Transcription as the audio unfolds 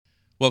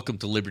Welcome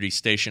to Liberty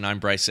Station. I'm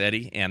Bryce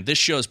Eddy, and this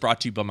show is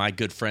brought to you by my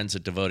good friends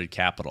at Devoted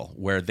Capital,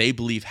 where they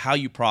believe how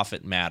you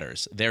profit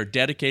matters. They're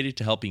dedicated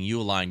to helping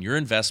you align your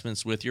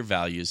investments with your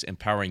values,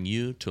 empowering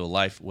you to a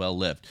life well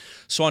lived.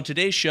 So on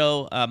today's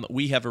show,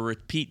 we have a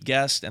repeat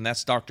guest, and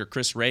that's Dr.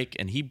 Chris Rake,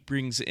 and he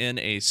brings in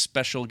a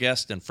special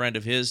guest and friend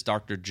of his,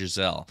 Dr.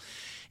 Gezel.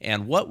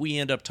 And what we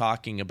end up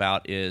talking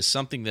about is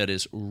something that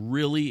is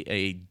really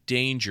a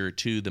danger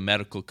to the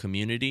medical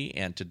community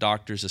and to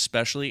doctors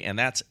especially, and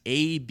that's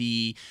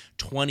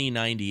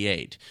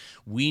SB2098.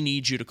 We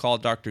need you to call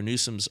Dr.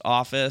 Newsom's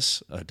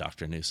office.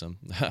 Dr. Newsom,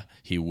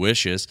 he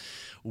wishes.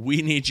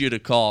 We need you to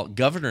call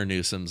Governor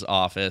Newsom's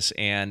office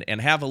and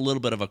have a little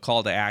bit of a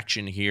call to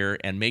action here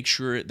and make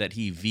sure that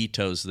he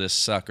vetoes this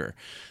sucker.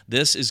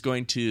 This is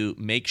going to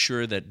make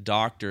sure that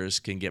doctors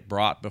can get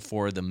brought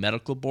before the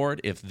medical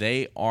board if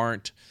they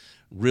aren't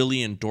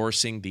really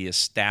endorsing the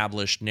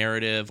established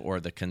narrative or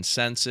the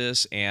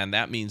consensus, and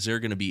that means they're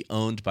going to be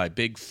owned by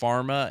big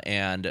pharma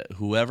and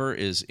whoever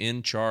is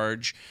in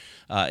charge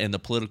in the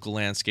political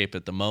landscape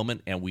at the moment,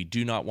 and we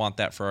do not want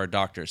that for our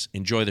doctors.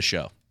 Enjoy the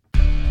show.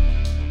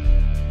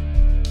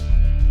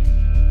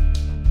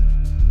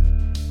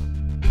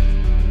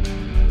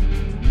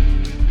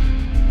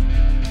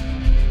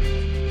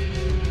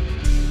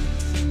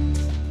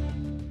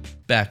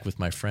 Back with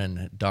my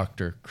friend,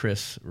 Dr.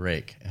 Chris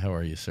Rake. How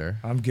are you, sir?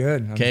 I'm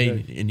good.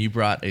 Okay, and you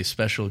brought a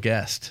special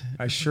guest.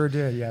 I sure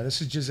did, yeah. This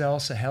is Gezel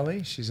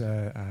Saheli. She's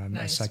a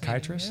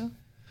psychiatrist.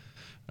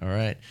 All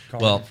right.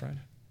 Friend.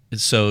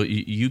 So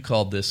you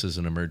called this as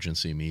an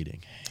emergency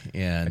meeting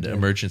and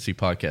emergency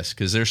podcast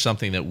because there's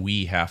something that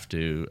we have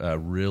to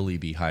really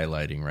be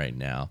highlighting right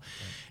now,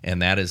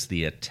 and that is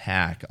the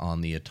attack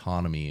on the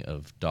autonomy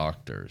of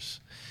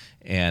doctors.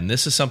 And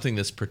this is something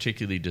that's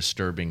particularly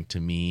disturbing to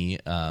me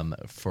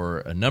for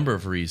a number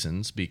of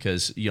reasons,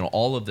 because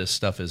all of this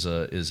stuff is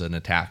an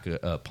attack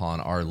upon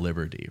our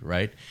liberty,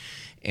 right?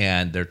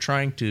 And they're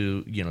trying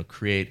to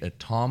create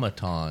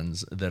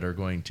automatons that are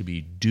going to be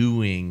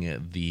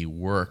doing the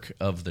work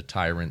of the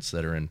tyrants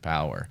that are in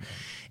power.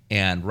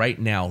 And right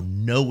now,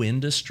 no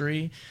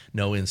industry,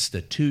 no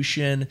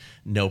institution,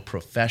 no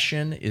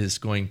profession is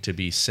going to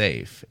be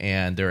safe.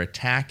 And they're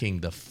attacking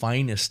the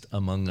finest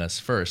among us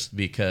first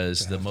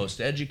because the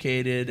most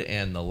educated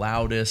and the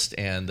loudest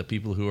and the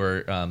people who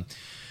are,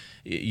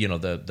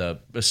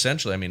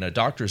 essentially, I mean, a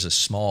doctor is a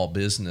small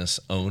business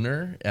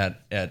owner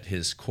at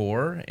his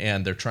core,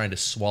 and they're trying to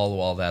swallow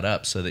all that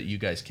up so that you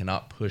guys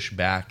cannot push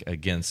back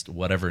against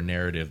whatever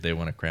narrative they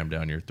want to cram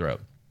down your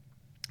throat.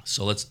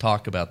 So let's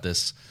talk about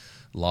this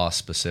law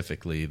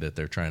specifically that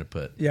they're trying to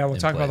put Yeah, we'll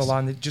talk place. about the law,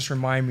 and just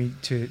remind me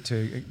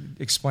to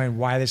explain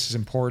why this is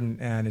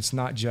important, and it's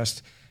not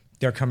just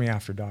they're coming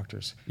after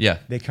doctors. Yeah.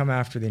 They come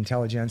after the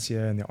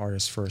intelligentsia and the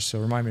artists first, so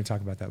remind me to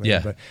talk about that later.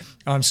 Yeah.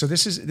 But so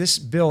this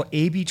bill,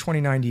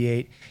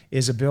 AB2098,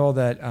 is a bill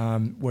that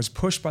was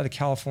pushed by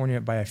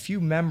by a few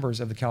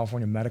members of the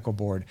California Medical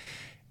Board,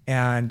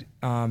 and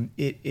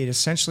it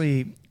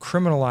essentially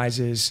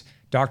criminalizes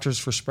doctors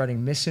for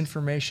spreading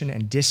misinformation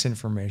and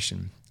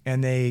disinformation.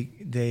 And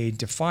they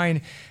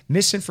define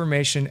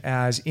misinformation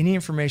as any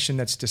information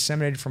that's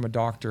disseminated from a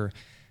doctor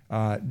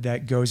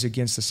that goes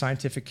against the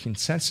scientific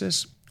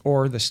consensus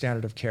or the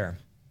standard of care.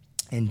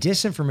 And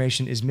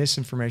disinformation is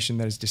misinformation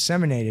that is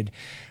disseminated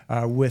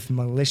with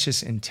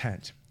malicious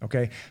intent.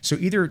 Okay, so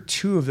either one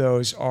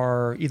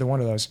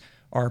of those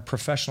are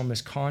professional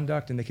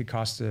misconduct, and they could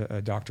cost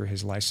a doctor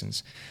his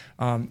license.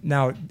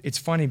 Now,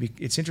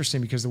 it's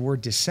interesting because the word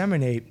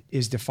disseminate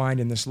is defined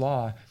in this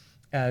law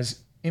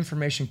as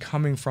information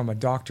coming from a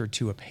doctor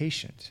to a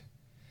patient.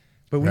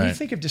 But when you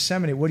think of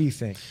disseminate, what do you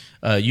think?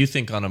 You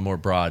think on a more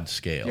broad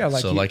scale. Yeah,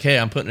 hey,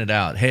 I'm putting it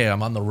out. Hey,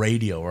 I'm on the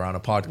radio or on a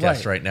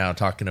podcast right now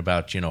talking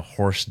about,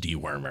 horse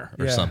dewormer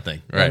or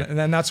something. Right. And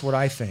then that's what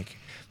I think.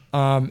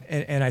 One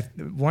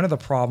of the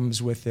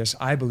problems with this,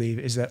 I believe,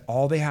 is that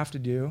all they have to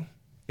do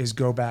is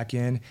go back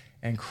in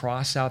and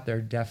cross out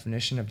their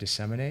definition of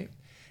disseminate.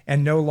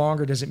 And no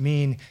longer does it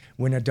mean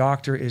when a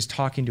doctor is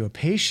talking to a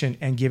patient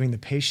and giving the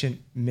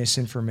patient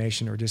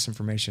misinformation or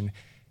disinformation,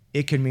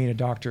 it could mean a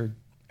doctor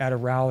at a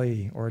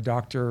rally or a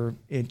doctor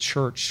in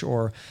church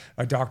or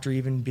a doctor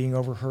even being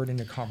overheard in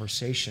a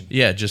conversation.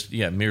 Yeah,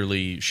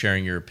 merely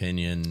sharing your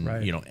opinion,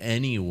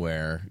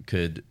 anywhere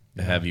could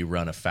have you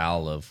run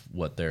afoul of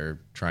what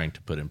they're trying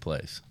to put in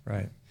place.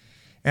 Right.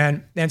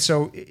 And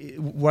so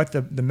what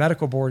the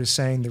medical board is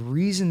saying, the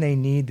reason they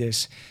need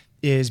this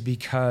is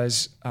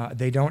because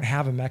they don't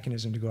have a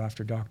mechanism to go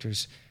after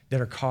doctors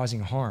that are causing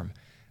harm.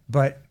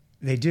 But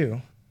they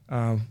do.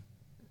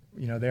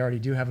 They already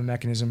do have a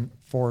mechanism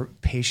for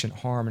patient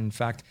harm. And in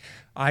fact,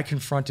 I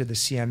confronted the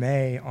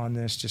CMA on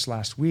this just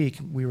last week.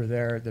 We were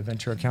there at the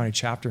Ventura County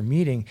chapter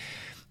meeting,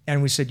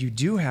 and we said, you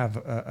do have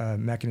a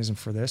mechanism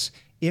for this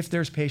if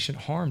there's patient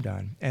harm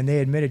done. And they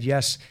admitted,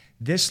 yes,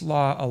 this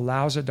law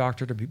allows a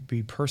doctor to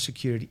be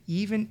persecuted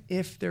even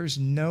if there's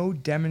no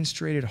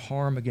demonstrated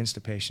harm against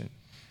a patient,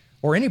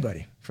 or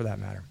anybody for that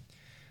matter.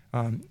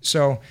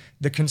 So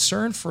the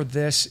concern for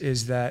this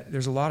is that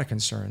there's a lot of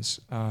concerns.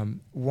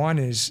 One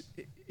is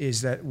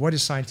is that what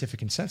is scientific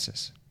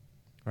consensus,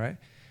 right?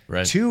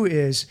 Right. 2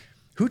 is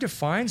who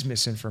defines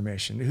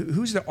misinformation?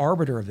 Who's the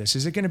arbiter of this?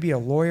 Is it going to be a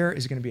lawyer?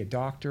 Is it going to be a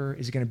doctor?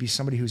 Is it going to be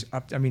somebody who's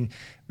up? I mean,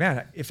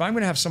 man, if I'm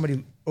going to have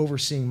somebody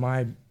overseeing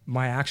my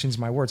actions,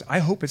 my words, I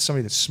hope it's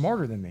somebody that's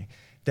smarter than me,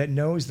 that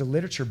knows the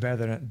literature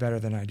better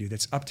than I do,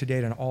 that's up to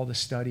date on all the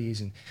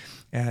studies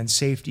and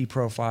safety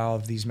profile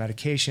of these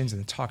medications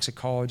and the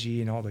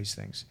toxicology and all these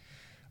things.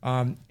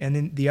 And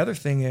then the other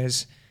thing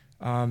is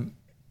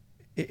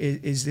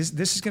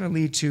this is going to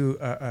lead to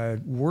a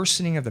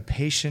worsening of the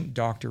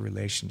patient-doctor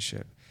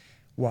relationship.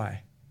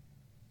 Why?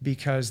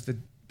 Because the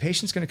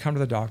patient's going to come to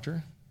the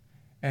doctor,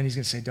 and he's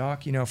going to say,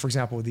 "Doc, for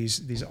example, with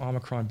these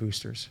Omicron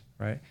boosters,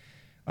 right?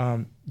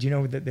 Do you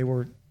know that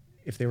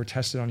if they were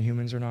tested on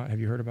humans or not? Have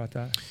you heard about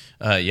that?"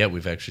 Yeah,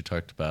 we've actually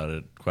talked about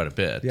it quite a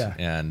bit. Yeah.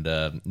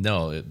 And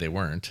no, they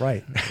weren't.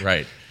 Right.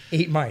 Right.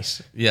 8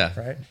 mice. Yeah.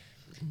 Right.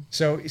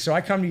 So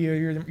I come to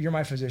you. You're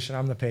my physician.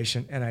 I'm the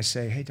patient, and I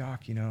say, "Hey,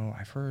 Doc,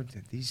 I've heard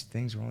that these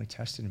things were only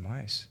tested in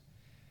mice,"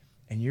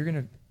 and you're going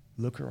to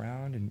look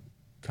around and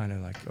kind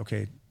of like,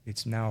 okay,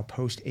 it's now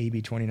post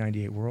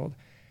SB2098 world.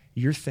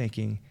 You're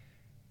thinking,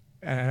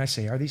 and I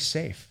say, "Are these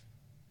safe?"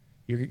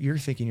 You're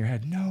thinking in your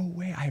head, "No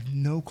way! I have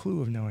no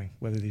clue of knowing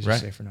whether these are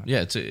safe or not."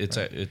 Yeah,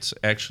 it's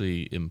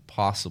actually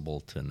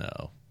impossible to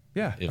know.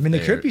 Yeah, I mean,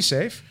 they could be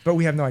safe, but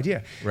we have no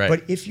idea. Right.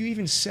 But if you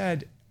even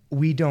said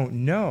we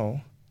don't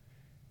know,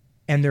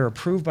 and they're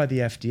approved by the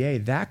FDA,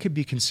 that could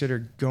be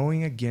considered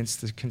going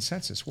against the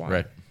consensus. Why?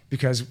 Right.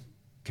 Because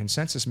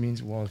consensus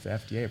means, well, if the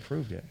FDA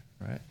approved it,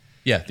 right?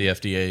 Yeah, the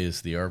FDA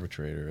is the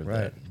arbitrator of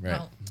that. Right.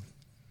 Well,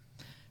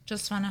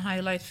 just want to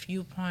highlight a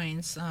few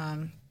points.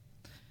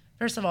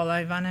 First of all,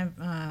 I want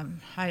to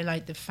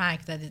highlight the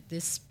fact that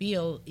this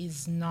bill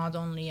is not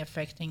only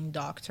affecting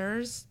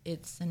doctors,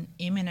 it's an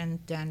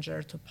imminent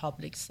danger to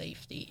public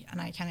safety, and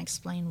I can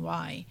explain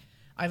why.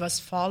 I was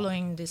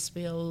following this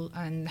bill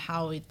and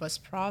how it was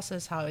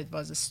processed, how it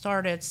was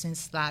started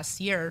since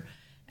last year,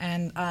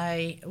 and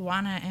I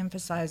want to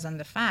emphasize on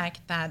the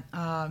fact that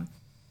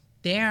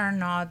they are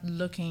not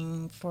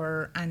looking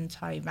for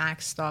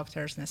anti-vax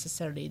doctors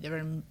necessarily. There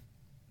were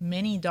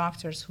many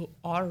doctors who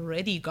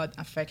already got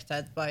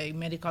affected by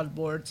medical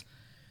boards'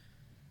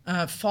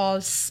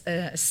 false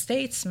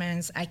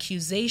statements,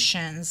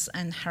 accusations,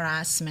 and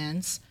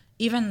harassments,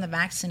 even the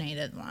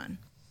vaccinated one.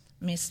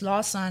 Ms.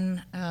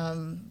 Lawson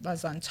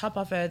was on top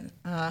of it.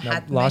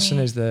 Lawson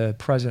is the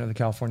president of the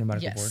California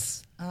Medical Board.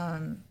 Yes.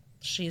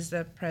 She's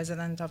the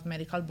president of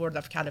Medical Board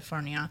of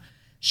California.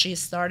 She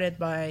started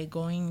by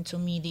going to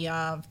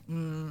media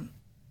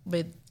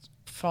with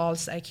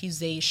false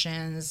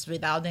accusations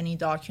without any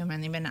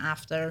document. Even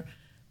after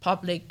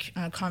public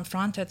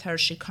confronted her,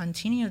 she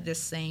continued the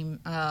same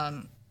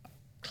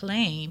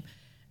claim,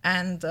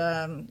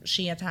 and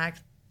she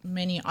attacked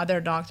many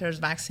other doctors,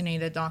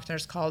 vaccinated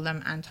doctors, called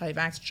them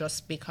anti-vax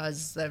just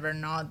because they were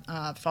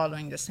not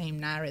following the same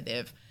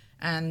narrative.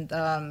 And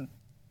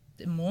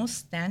the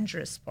most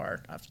dangerous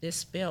part of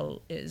this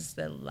bill is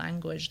the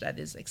language that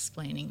is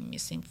explaining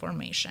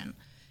misinformation.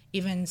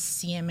 Even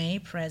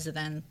CMA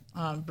president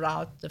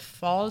brought the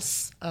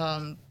false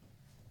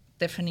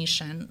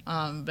definition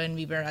when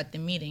we were at the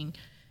meeting.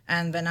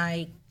 And when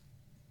I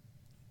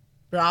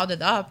brought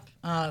it up,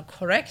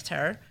 correct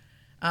her,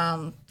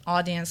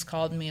 audience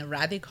called me a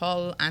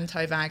radical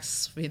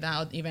anti-vax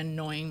without even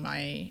knowing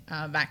my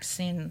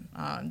vaccine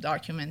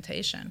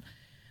documentation.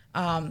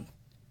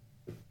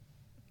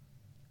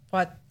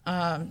 What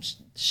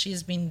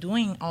she's been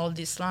doing all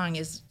this long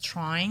is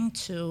trying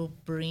to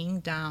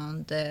bring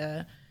down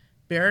the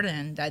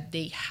burden that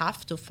they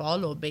have to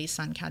follow based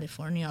on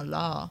California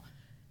law.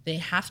 They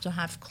have to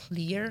have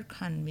clear,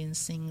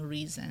 convincing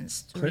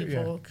reasons to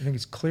revoke. I think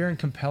it's clear and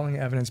compelling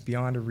evidence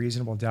beyond a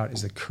reasonable doubt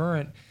is the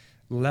current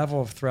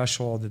level of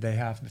threshold that they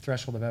have, the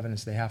threshold of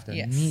evidence they have to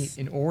meet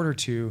in order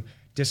to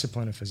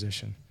discipline a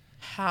physician.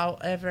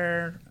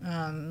 However,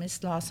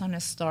 Ms. Lawson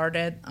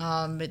started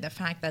with the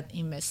fact that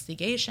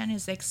investigation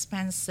is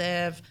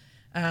expensive,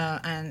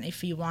 and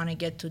if we want to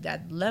get to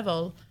that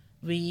level,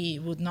 we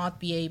would not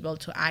be able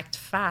to act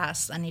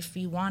fast. And if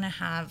we want to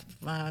have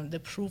the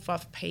proof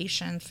of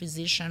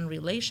patient-physician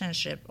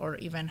relationship or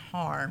even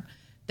harm,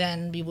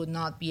 then we would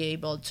not be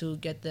able to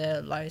get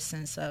the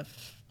license of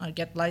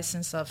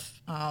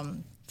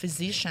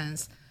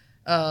physicians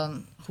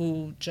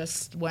who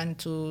just went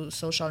to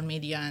social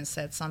media and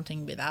said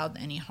something without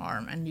any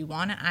harm. And we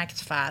want to act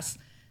fast.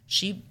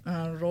 She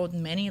wrote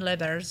many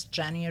letters,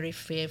 January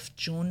 5th,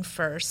 June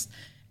 1st,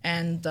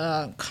 and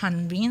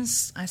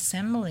convinced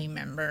assembly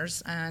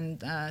members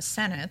and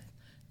Senate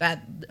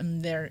that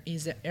there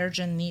is an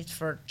urgent need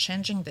for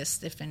changing this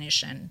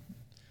definition.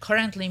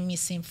 Currently,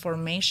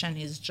 misinformation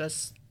is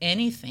just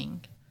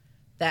anything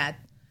that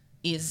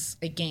is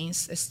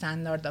against a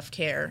standard of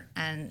care.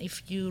 And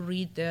if you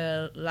read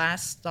the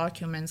last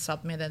document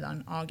submitted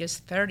on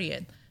August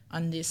 30th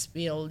on this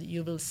bill,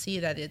 you will see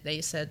that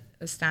they said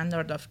a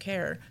standard of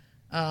care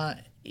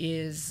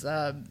is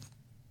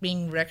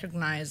being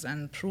recognized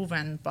and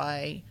proven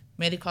by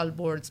medical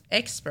boards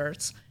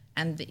experts,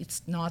 and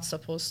it's not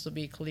supposed to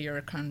be clear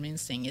or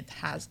convincing. It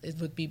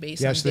would be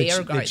based Yes, on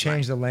their guidelines. They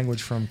changed the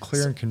language from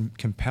clear and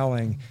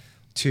compelling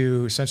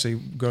to essentially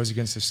goes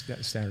against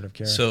the standard of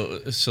care. So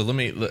let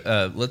me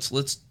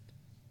let's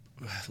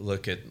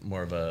look at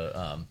more of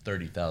a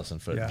 30,000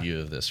 foot view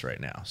of this right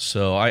now.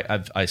 So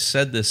I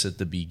said this at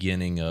the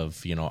beginning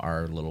of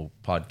our little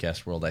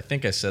podcast world. I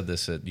think I said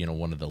this at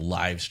one of the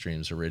live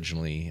streams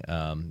originally.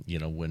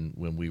 When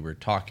we were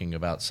talking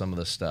about some of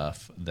the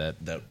stuff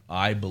that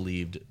I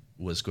believed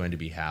was going to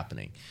be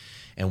happening.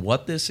 And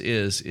what this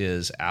is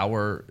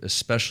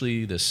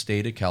especially the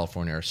state of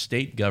California, our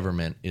state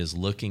government is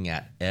looking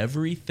at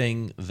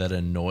everything that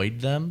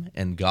annoyed them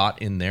and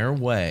got in their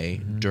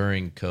way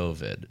during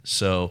COVID.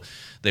 So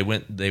they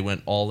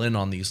went all in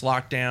on these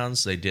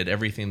lockdowns. They did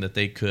everything that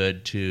they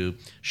could to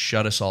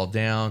shut us all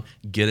down,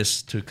 get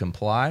us to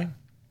comply.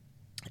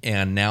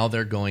 And now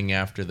they're going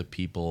after the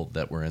people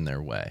that were in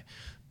their way.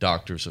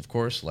 Doctors, of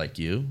course, like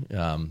you,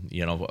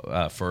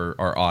 for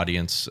our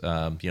audience,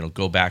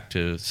 go back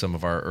to some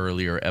of our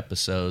earlier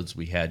episodes.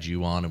 We had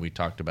you on and we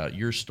talked about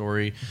your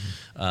story.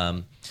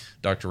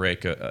 Dr.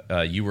 Rake,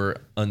 you were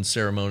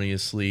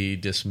unceremoniously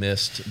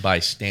dismissed by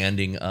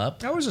standing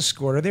up. I was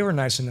escorted. They were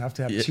nice enough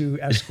to have two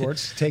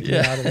escorts take me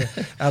out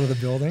of the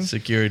building.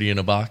 Security in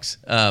a box.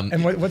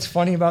 And what's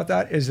funny about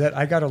that is that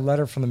I got a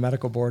letter from the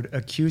medical board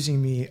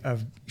accusing me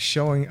of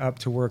showing up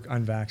to work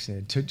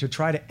unvaccinated, to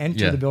try to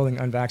enter the building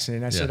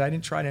unvaccinated. And I said, I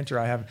didn't try to enter.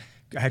 I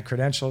had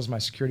credentials. My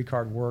security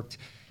card worked.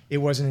 It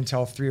wasn't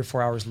until 3 or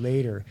 4 hours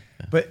later.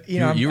 But you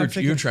were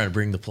thinking, trying to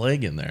bring the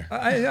plague in there.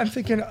 I'm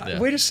thinking,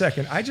 wait a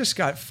second. I just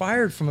got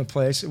fired from a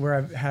place where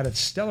I've had a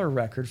stellar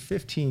record,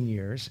 15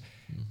 years,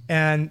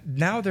 and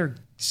now they're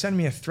sending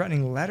me a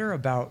threatening letter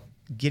about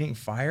getting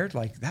fired.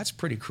 Like, that's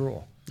pretty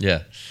cruel.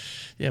 Yeah.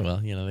 Well,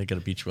 they got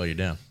to beat you while you're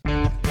down.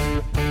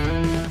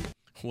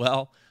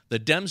 Well, the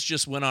Dems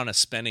just went on a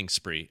spending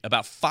spree,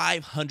 about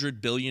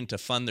 $500 billion to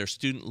fund their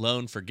student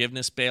loan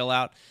forgiveness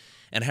bailout.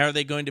 And how are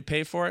they going to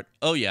pay for it?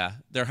 Oh, yeah,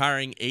 they're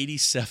hiring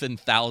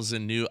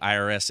 87,000 new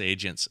IRS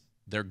agents.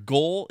 Their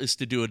goal is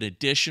to do an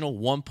additional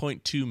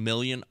 1.2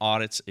 million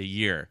audits a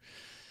year,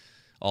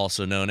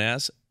 also known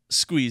as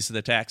squeeze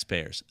the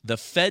taxpayers. The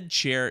Fed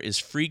chair is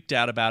freaked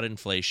out about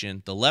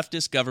inflation. The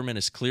leftist government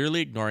is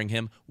clearly ignoring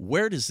him.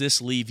 Where does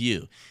this leave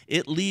you?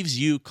 It leaves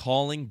you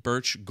calling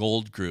Birch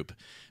Gold Group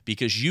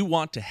because you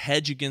want to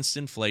hedge against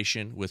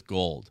inflation with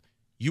gold.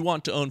 You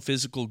want to own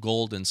physical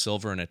gold and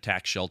silver in a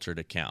tax-sheltered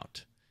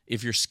account.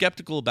 If you're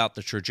skeptical about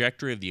the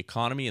trajectory of the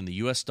economy and the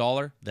U.S.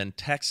 dollar, then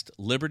text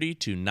Liberty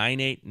to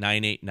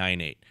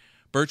 989898.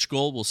 Birch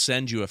Gold will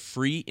send you a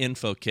free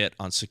info kit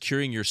on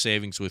securing your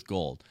savings with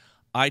gold.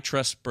 I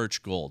trust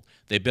Birch Gold.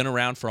 They've been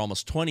around for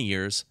almost 20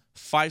 years,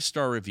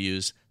 5-star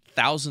reviews,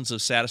 thousands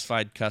of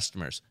satisfied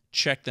customers.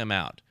 Check them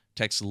out.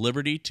 Text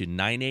Liberty to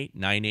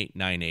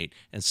 989898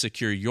 and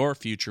secure your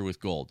future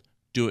with gold.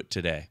 Do it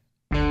today.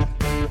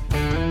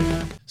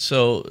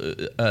 So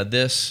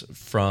this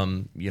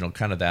from,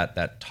 kind of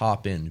that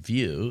top-end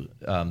view,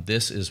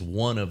 this is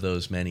one of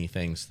those many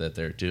things that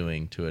they're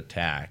doing to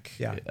attack,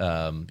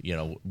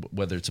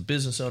 whether it's a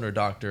business owner,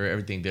 doctor,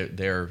 everything.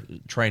 They're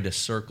trying to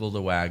circle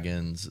the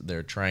wagons.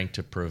 They're trying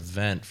to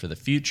prevent for the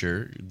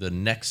future, the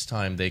next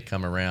time they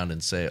come around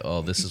and say,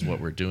 oh, this is what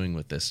we're doing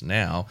with this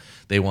now,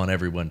 they want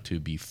everyone to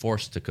be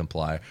forced to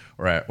comply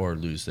or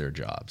lose their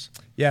jobs.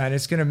 Yeah, and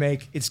it's going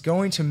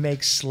to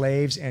make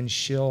slaves and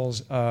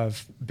shills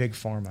of Big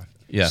Pharma.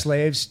 Yeah.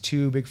 Slaves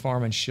to Big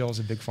Pharma and shills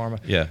of Big Pharma.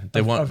 Yeah,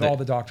 all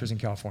the doctors in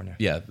California.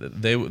 Yeah,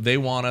 they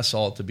want us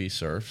all to be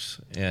serfs,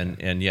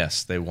 and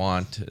yes, they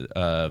want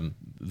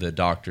the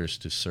doctors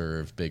to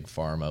serve Big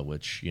Pharma,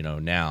 which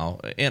now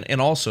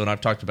and also, and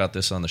I've talked about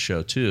this on the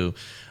show too.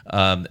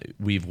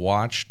 We've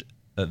watched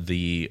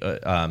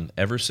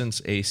ever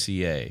since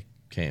ACA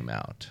came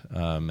out,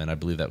 and I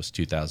believe that was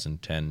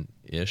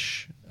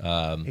 2010-ish.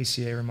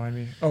 ACA, remind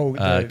me. Oh,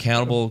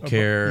 Accountable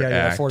Care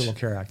Act. Affordable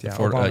Care Act. Yeah,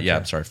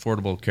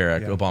 Affordable Care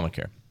Act,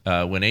 Obamacare.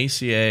 When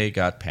ACA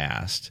got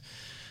passed,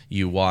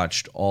 you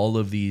watched all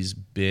of these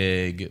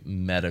big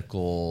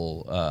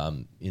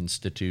medical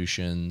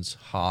institutions,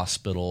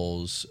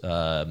 hospitals,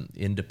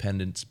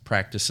 independent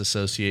practice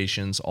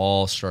associations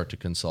all start to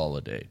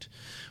consolidate,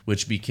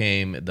 which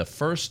became the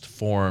first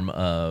form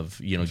of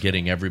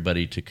getting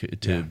everybody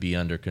to be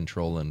under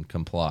control and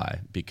comply.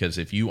 Because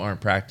if you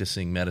aren't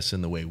practicing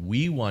medicine the way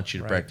we want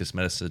you to practice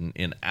medicine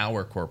in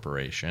our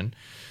corporation,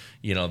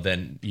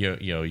 then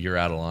you're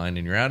out of line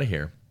and you're out of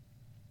here.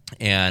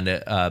 And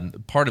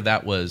part of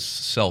that was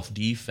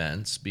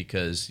self-defense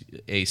because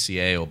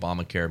ACA,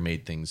 Obamacare,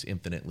 made things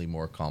infinitely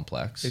more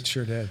complex. It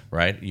sure did.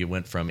 Right? You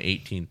went from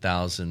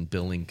 18,000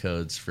 billing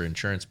codes for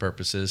insurance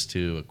purposes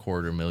to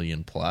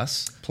 250,000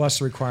 plus. Plus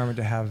the requirement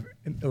to have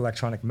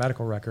electronic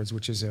medical records,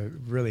 which is a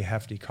really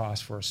hefty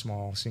cost for a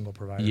small single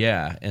provider.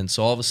 Yeah, and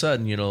so all of a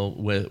sudden,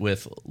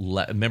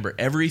 remember,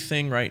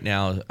 everything right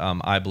now,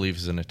 I believe,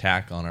 is an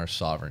attack on our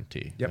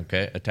sovereignty. Yep.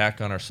 Okay,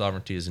 attack on our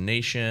sovereignty as a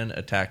nation,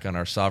 attack on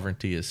our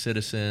sovereignty as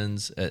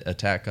citizens,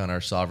 attack on our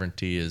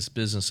sovereignty as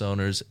business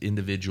owners,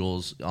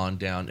 individuals, on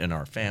down, and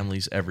our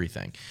families,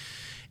 everything.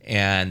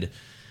 And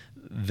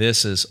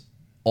this is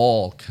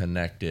all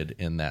connected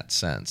in that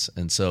sense.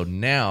 And so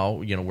now,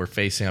 we're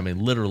facing,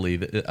 literally,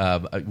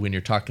 when you're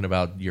talking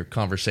about your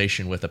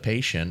conversation with a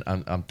patient,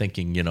 I'm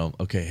thinking,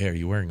 okay, hey, are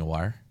you wearing a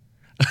wire?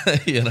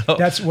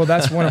 That's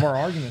one of our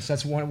arguments.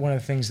 That's one of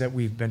the things that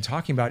we've been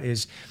talking about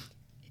is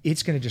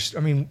it's going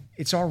to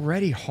it's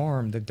already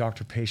harmed the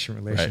doctor-patient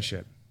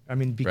relationship.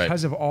 Right.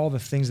 Because of all the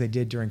things they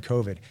did during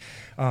COVID,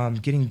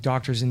 getting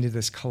doctors into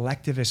this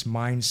collectivist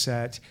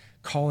mindset,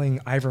 calling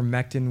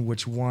ivermectin,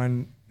 which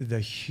won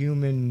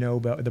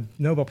the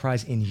Nobel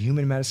Prize in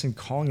Human Medicine,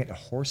 calling it a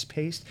horse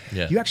paste.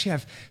 Yeah. You actually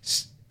have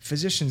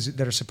physicians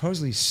that are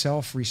supposedly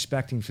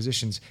self-respecting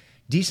physicians,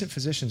 decent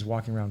physicians,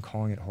 walking around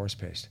calling it horse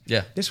paste.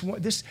 Yeah.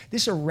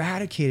 This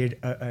eradicated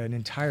an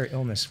entire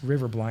illness,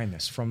 river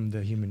blindness, from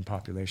the human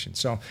population.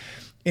 So,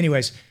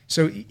 anyways,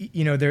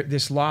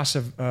 this loss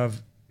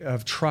of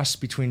trust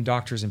between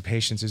doctors and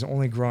patients is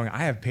only growing.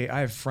 I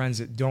have friends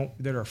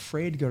that are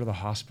afraid to go to the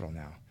hospital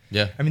now.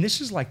 Yeah.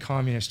 This is like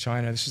communist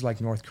China. This is like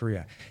North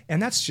Korea.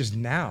 And that's just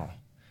now.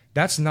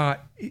 That's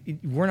not,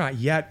 we're not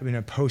yet in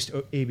a post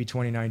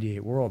AB2098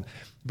 world.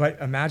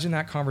 But imagine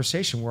that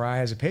conversation where I,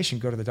 as a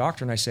patient, go to the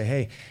doctor and I say,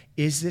 hey,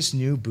 is this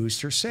new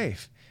booster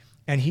safe?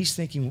 And he's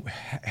thinking,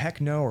 heck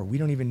no, or we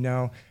don't even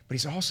know. But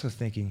he's also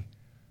thinking,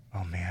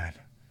 oh man,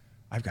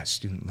 I've got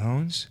student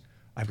loans.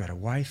 I've got a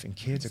wife and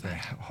kids. Exactly.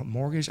 I've got a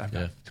mortgage. I've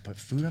got to put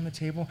food on the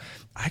table.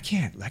 I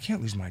can't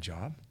lose my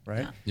job,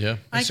 right? Yeah.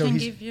 I can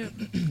give you.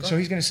 So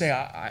he's going to say,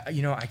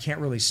 I can't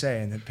really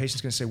say, and the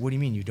patient's going to say, what do you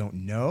mean you don't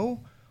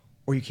know,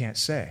 or you can't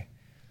say?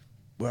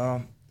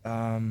 Well,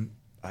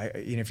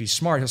 if he's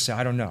smart, he'll say,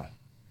 I don't know.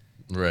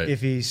 Right.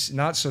 If he's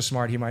not so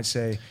smart, he might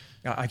say,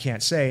 I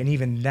can't say, and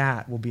even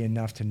that will be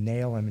enough to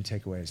nail him and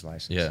take away his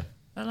license. Yeah.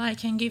 Well, I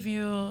can give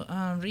you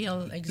a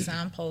real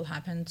example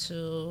happened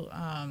to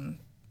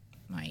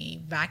my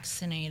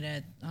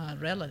vaccinated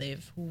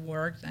relative who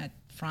worked at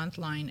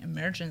frontline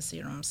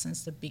emergency room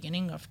since the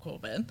beginning of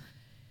COVID.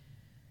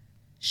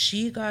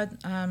 She got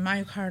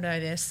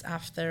myocarditis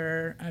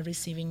after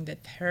receiving the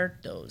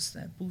third dose,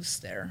 the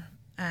booster.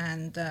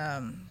 And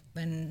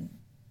when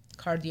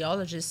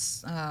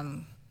cardiologists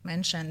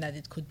mentioned that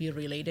it could be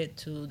related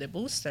to the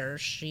booster,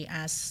 she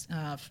asked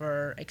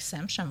for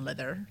exemption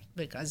letter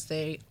because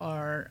they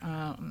are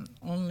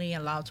only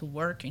allowed to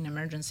work in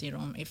emergency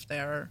room if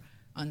they're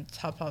on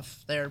top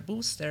of their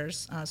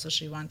boosters, so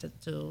she wanted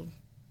to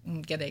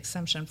get an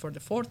exemption for the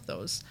fourth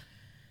dose.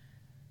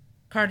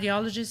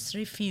 Cardiologists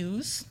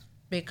refused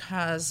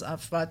because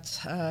of what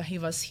he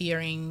was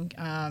hearing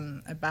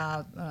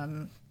about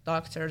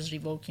doctors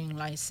revoking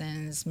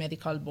license,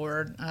 medical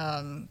board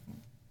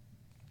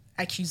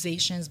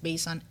accusations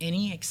based on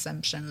any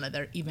exemption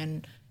letter,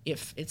 even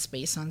if it's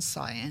based on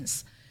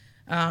science.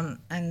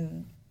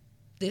 And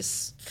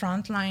this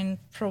frontline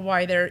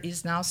provider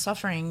is now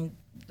suffering,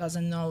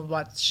 doesn't know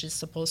what she's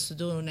supposed to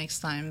do next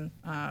time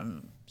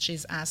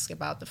she's asked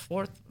about the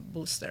fourth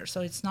booster.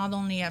 So it's not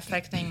only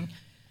affecting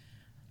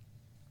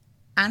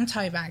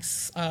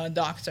anti-vax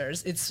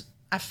doctors, it's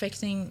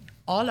affecting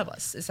all of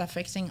us. It's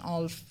affecting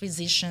all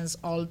physicians,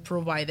 all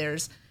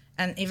providers,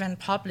 and even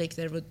public.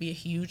 There would be a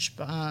huge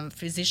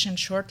physician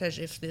shortage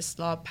if this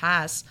law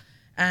passed,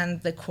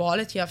 and the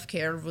quality of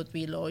care would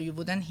be low. You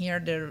wouldn't hear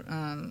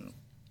the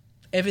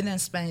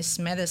evidence-based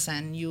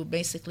medicine. You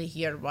basically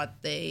hear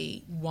what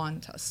they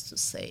want us to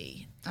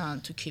say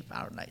to keep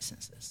our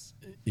licenses.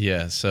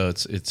 Yeah, so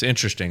it's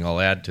interesting. I'll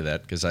add to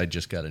that because I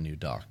just got a new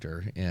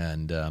doctor,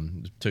 and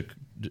took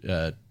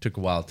a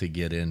while to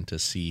get in to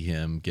see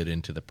him, get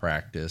into the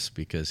practice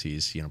because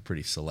he's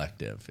pretty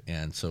selective.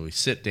 And so we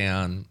sit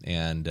down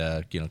and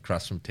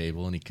across from the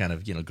table, and he kind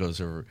of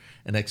goes over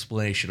an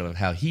explanation of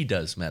how he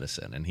does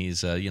medicine, and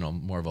he's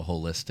more of a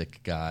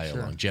holistic guy, a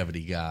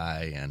longevity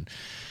guy, and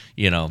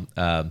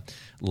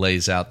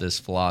lays out this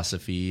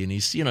philosophy, and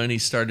he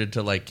started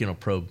to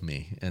probe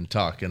me and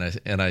talk, and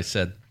I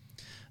said,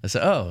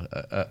 oh,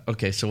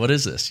 okay, so what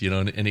is this?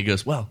 And he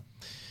goes, well,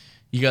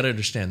 you got to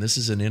understand, this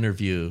is an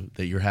interview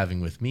that you're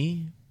having with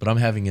me, but I'm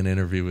having an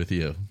interview with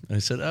you. And I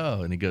said,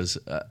 oh, and he goes,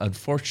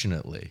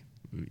 unfortunately,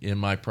 in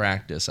my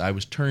practice, I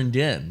was turned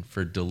in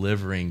for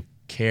delivering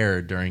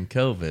care during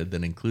COVID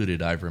that included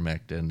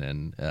ivermectin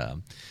and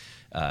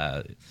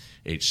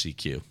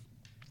HCQ.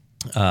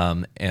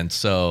 And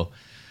so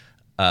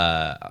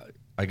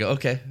I I go,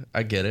 okay,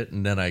 I get it.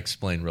 And then I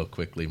explain real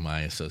quickly my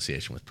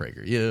association with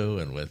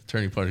PragerU and with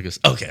Turning Point. He goes,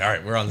 okay, all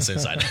right, we're on the same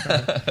side.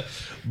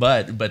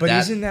 but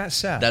isn't that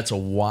sad? That's a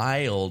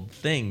wild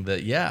thing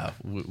that,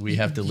 we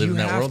have to live in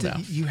that world now.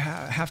 You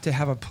have to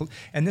have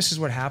and this is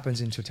what happens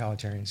in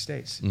totalitarian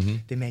states. Mm-hmm.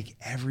 They make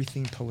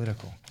everything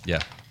political. Yeah.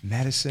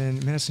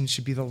 Medicine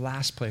should be the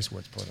last place where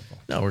it's political.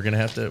 No, we're gonna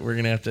have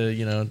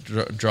to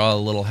draw a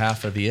little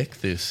half of the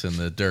ichthus in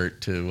the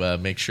dirt to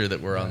make sure that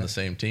we're on the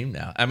same team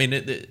now. I mean,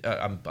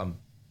 I'm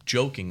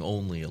joking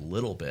only a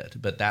little bit,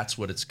 but that's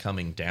what it's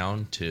coming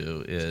down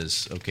to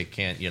is, okay,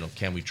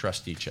 can we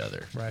trust each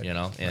other? Right.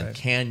 And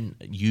can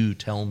you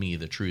tell me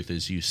the truth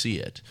as you see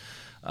it?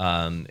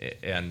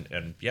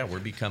 We're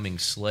becoming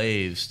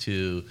slaves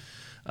to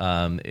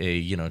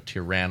a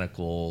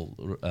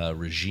tyrannical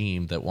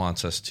regime that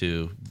wants us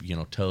to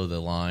toe the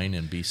line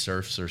and be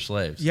serfs or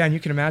slaves. Yeah, and you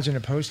can imagine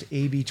a post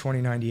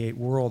SB2098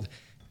 world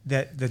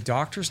that the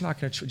doctor's not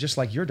going to just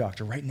like your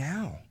doctor right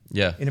now.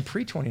 Yeah. In a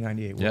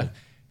pre-2098 world.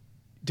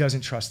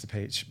 Doesn't trust the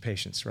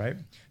patients, right?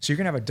 So you're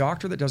going to have a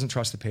doctor that doesn't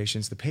trust the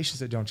patients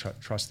that don't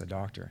trust the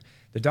doctor.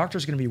 The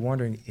doctor's going to be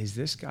wondering, is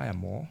this guy a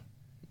mole?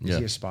 Is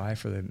he a spy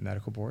for the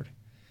medical board?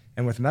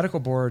 And with medical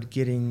board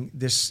getting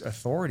this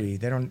authority,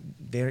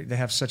 they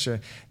have such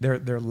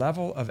their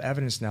level of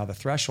evidence now, the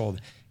threshold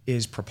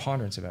is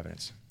preponderance of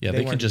evidence. Yeah,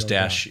 they can just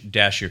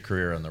dash your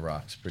career on the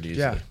rocks pretty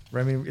easily. Yeah,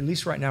 I mean, at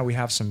least right now we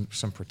have some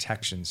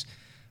protections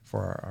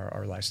for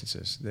our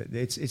licenses.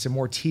 It's a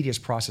more tedious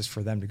process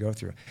for them to go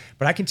through.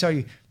 But I can tell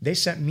you, they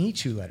sent me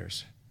 2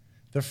 letters.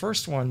 The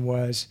first one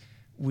was,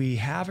 we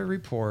have a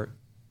report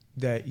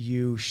that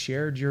you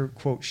shared your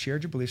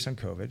beliefs on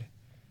COVID.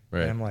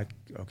 Right. And I'm like,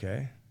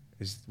 okay,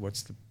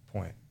 what's the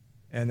point?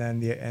 And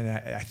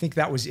then I think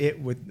that was it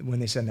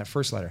when they sent that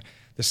first letter.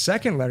 The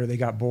second letter, they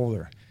got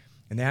bolder.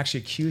 And they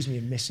actually accused me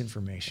of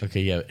misinformation.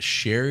 Okay, yeah,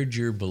 shared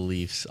your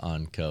beliefs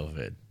on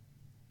COVID.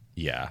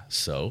 Yeah,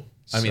 so...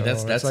 I mean,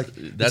 that's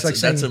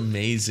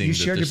amazing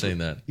that they're saying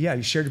that. Yeah,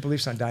 you shared your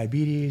beliefs on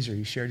diabetes, or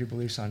you shared your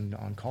beliefs on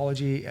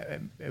oncology.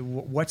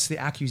 What's the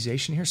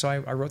accusation here? So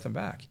I wrote them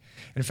back.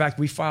 In fact,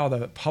 we filed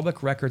a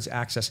public records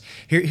access.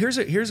 Here's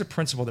a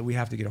principle that we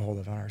have to get a hold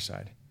of on our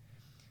side.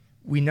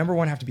 We, number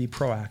one, have to be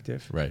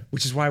proactive, right?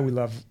 Which is why we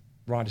love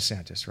Ron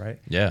DeSantis, right?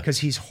 Yeah. Because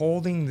he's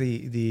holding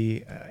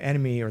the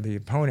enemy or the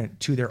opponent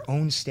to their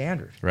own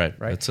standard. Right.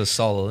 It's a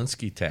Saul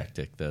Alinsky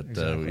tactic that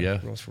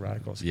rules for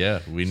radicals.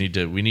 Yeah. We need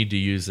to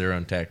use their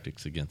own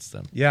tactics against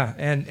them. Yeah,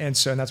 and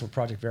that's what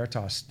Project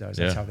Veritas does.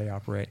 That's how they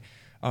operate.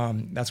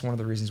 That's one of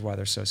the reasons why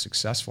they're so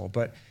successful.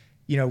 But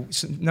so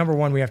number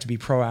one, we have to be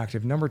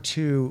proactive. Number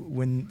two,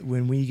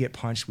 when we get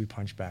punched, we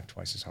punch back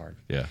twice as hard.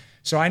 Yeah.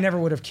 So I never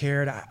would have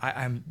cared.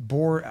 I'm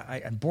bored.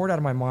 I'm bored out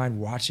of my mind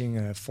watching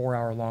a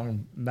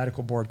 4-hour-long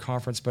medical board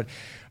conference. But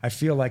I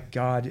feel like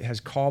God has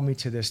called me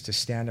to this to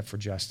stand up for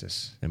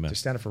justice, Amen. To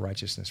stand up for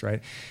righteousness,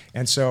 right?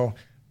 And so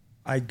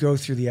I go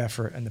through the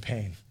effort and the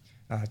pain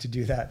to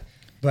do that.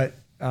 But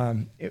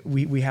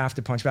we have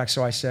to punch back.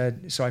 So I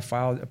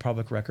filed a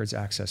public records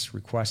access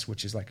request,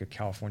 which is like a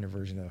California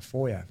version of a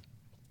FOIA.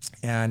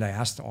 And I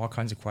asked all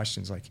kinds of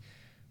questions like,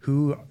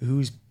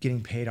 who's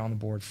getting paid on the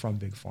board from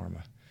Big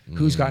Pharma?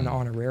 Who's gotten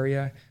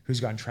honoraria? Who's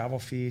gotten travel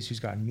fees? Who's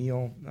gotten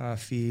meal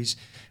fees,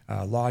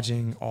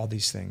 lodging, all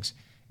these things?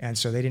 And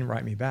so they didn't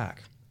write me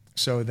back.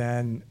 So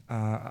then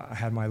I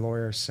had my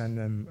lawyer send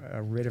them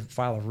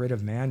file a writ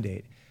of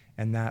mandate,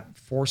 and that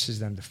forces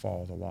them to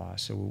follow the law.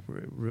 So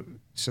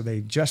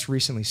they just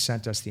recently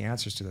sent us the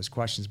answers to those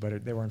questions,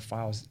 but they were in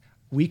files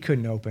we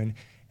couldn't open.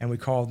 And we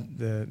called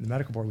the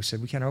medical board. We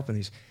said, we can't open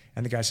these.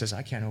 And the guy says,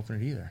 I can't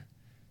open it either.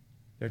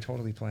 They're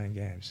totally playing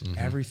games. Mm-hmm.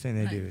 Everything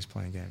they do is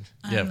playing games.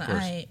 Yeah, of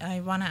course.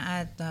 I want to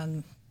add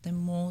the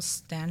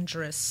most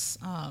dangerous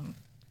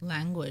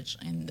language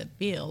in the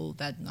bill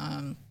that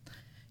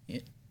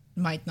you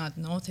might not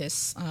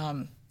notice.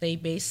 They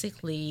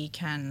basically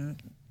can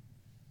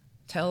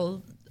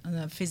tell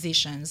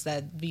physicians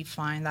that we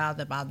find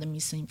out about the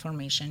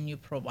misinformation you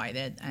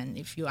provided, and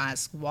if you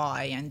ask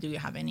why and do you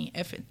have any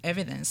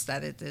evidence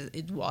that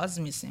it was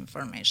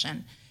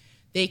misinformation,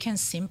 they can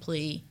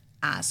simply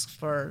ask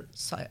for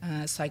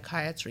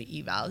psychiatry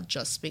eval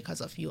just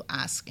because of you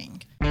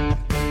asking.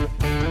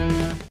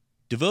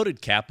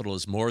 Devoted Capital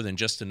is more than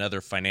just another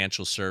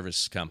financial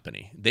service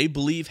company. They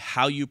believe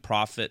how you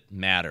profit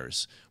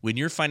matters. When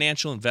your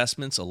financial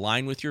investments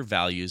align with your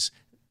values,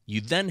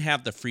 you then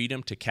have the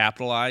freedom to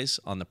capitalize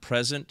on the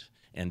present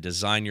and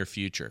design your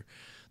future.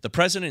 The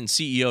president and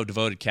CEO of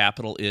Devoted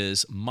Capital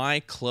is my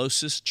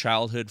closest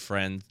childhood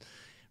friend,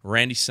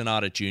 Randy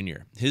Sonata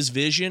Jr. His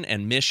vision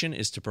and mission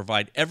is to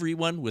provide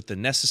everyone with the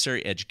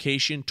necessary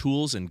education,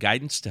 tools, and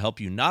guidance to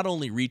help you not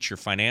only reach your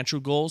financial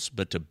goals,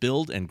 but to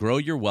build and grow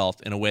your wealth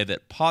in a way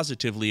that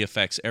positively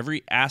affects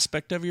every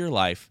aspect of your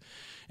life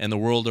and the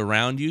world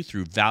around you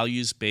through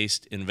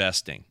values-based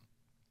investing.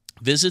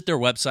 Visit their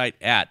website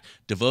at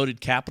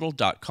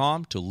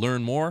devotedcapital.com to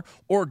learn more,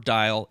 or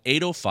dial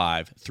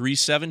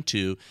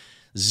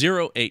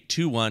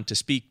 805-372-0821 to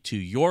speak to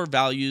your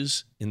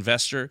values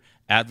investor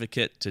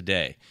advocate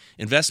today.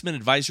 Investment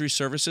advisory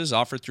services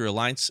offered through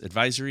Alliance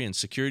Advisory and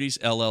Securities,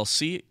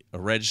 LLC, a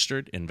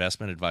registered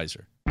investment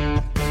advisor.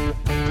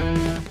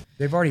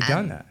 They've already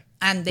done that.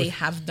 And they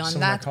have done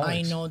that. I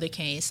colleagues. know the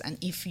case. And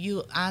if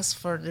you ask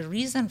for the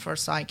reason for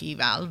psych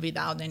eval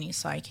without any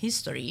psych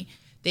history,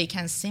 they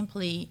can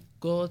simply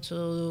go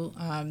to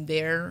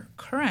their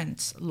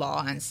current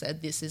law and say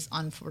this is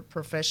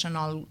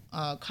unprofessional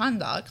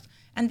conduct,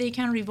 and they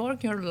can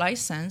revoke your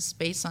license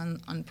based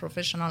on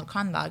unprofessional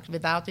conduct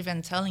without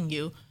even telling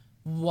you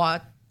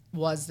what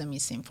was the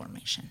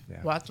misinformation,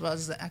 what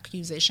was the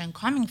accusation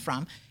coming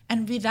from,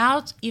 and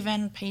without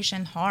even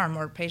patient harm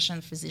or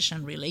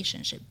patient-physician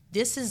relationship.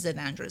 This is the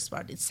dangerous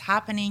part. It's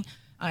happening.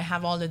 I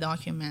have all the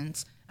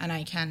documents, and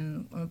I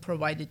can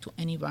provide it to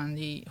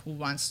anybody who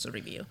wants to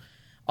review.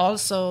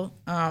 Also,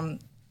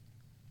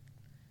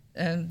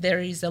 there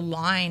is a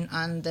line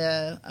on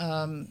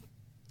the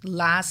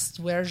last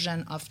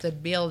version of the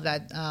bill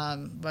that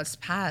was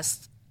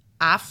passed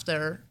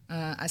after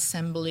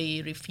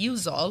assembly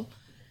refusal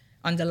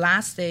on the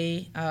last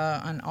day,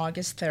 on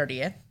August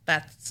 30th,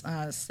 that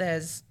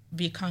says,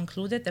 we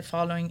concluded the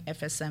following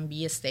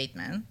FSMB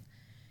statement.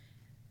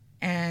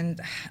 And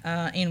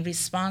in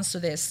response to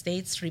the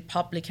state's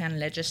Republican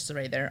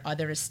legislator,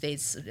 other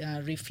states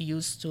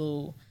refused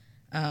to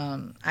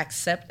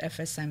accept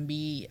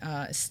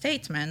FSMB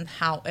statement.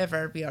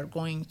 However, we are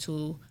going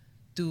to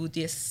do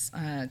this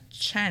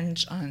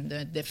change on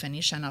the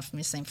definition of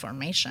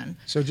misinformation.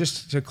 So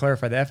just to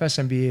clarify, the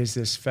FSMB is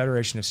this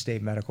Federation of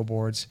State Medical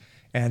Boards,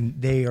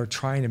 and they are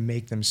trying to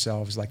make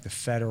themselves like the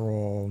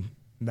federal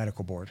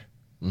medical board.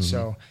 Mm-hmm.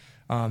 So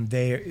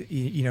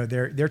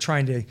they're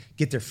trying to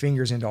get their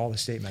fingers into all the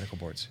state medical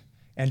boards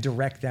and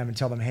direct them and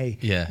tell them, hey,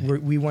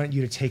 we want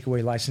you to take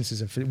away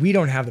licenses. We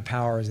don't have the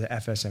power as the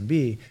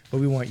FSMB,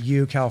 but we want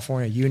you,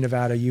 California, you,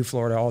 Nevada, you,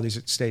 Florida, all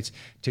these states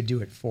to do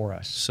it for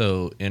us.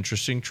 So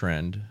interesting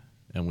trend,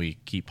 and we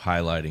keep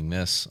highlighting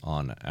this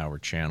on our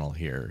channel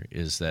here,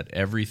 is that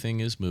everything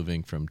is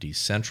moving from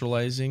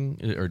decentralization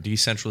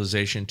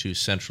to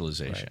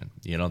centralization.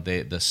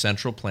 Right. The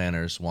central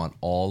planners want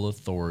all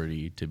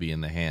authority to be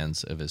in the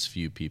hands of as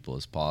few people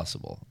as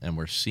possible, and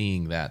we're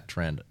seeing that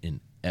trend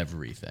in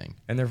everything.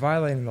 And they're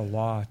violating the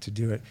law to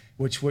do it,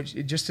 which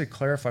just to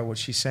clarify what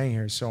she's saying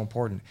here is so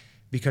important,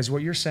 because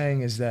what you're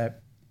saying is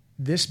that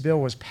this bill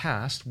was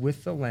passed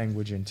with the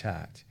language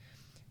intact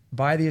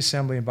by the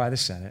Assembly and by the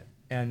Senate,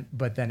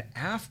 but then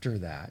after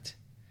that,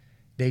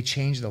 they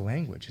changed the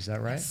language. Is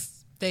that right?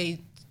 Yes.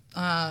 They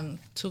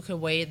took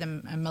away the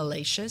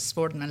malicious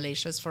for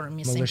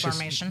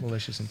misinformation.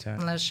 Malicious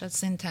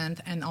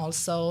intent. And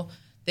also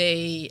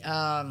they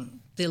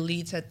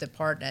deleted the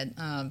part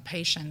that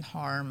patient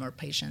harm or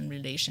patient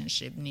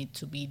relationship need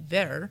to be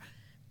there,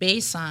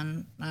 based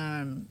on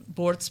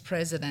board's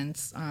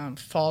president's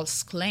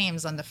false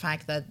claims on the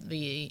fact that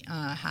we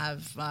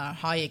have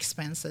high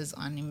expenses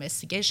on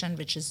investigation,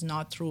 which is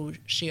not true.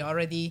 She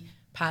already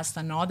passed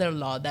another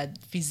law that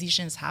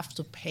physicians have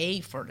to pay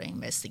for the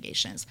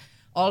investigations.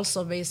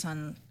 Also based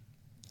on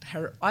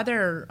her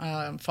other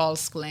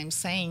false claims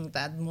saying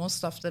that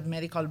most of the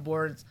medical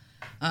boards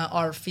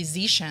are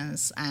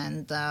physicians,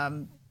 and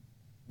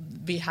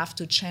we have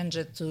to change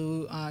it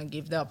to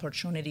give the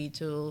opportunity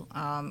to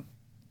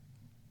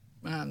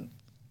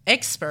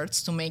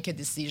experts to make a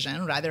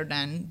decision rather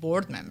than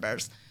board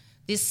members.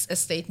 This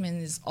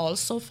statement is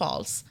also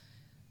false.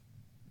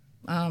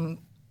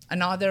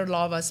 Another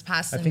law was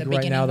passed in the beginning of...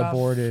 I think right now the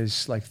board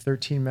is like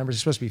 13 members.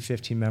 It's supposed to be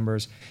 15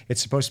 members.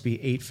 It's supposed to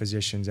be 8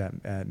 physicians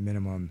at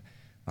minimum.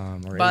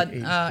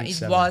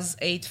 It was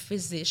 8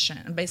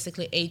 physicians,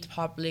 basically 8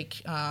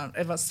 public,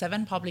 it was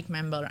 7 public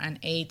members and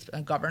 8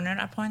 governor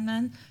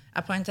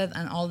appointed,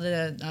 and all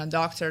the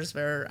doctors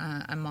were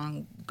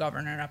among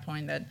governor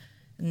appointed.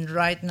 And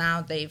right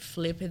now they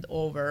flip it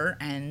over,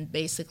 and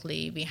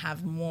basically we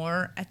have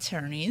more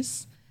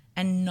attorneys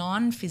and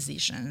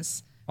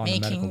non-physicians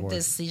making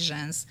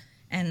decisions.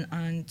 And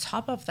on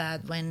top of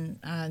that, when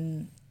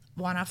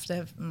one of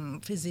the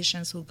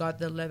physicians who got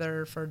the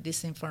letter for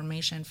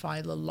disinformation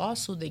filed a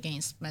lawsuit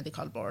against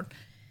medical board,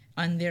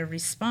 on their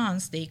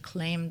response, they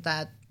claimed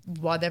that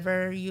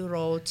whatever you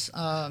wrote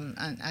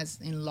and as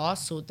in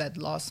lawsuit, that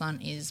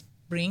Lawson is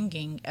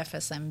bringing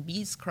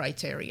FSMB's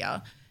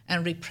criteria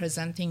and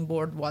representing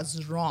board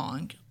was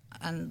wrong.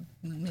 And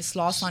Ms.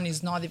 Lawson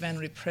is not even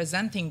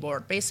representing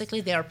board. Basically,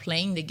 they are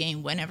playing the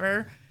game.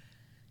 Whenever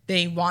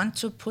they want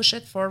to push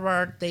it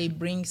forward, they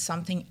bring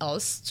something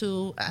else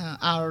to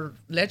our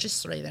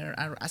legislator,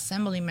 our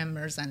assembly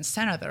members and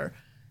senator,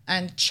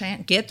 and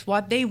get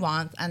what they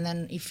want. And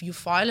then if you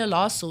file a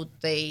lawsuit,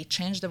 they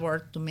change the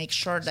word to make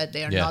sure that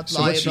they are not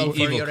liable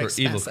for your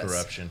expenses. Evil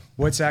corruption.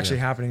 What's actually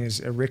happening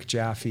is Rick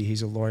Jaffe,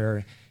 he's a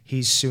lawyer.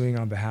 He's suing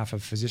on behalf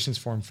of Physicians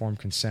for Informed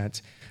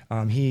Consent.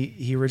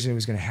 He originally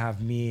was going to have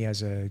me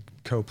as a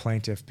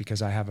co-plaintiff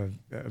because I have a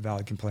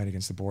valid complaint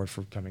against the board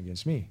for coming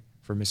against me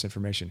for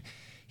misinformation.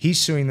 He's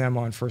suing them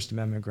on First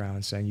Amendment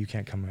grounds, saying you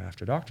can't come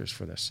after doctors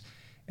for this.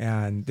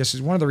 And this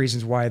is one of the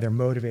reasons why they're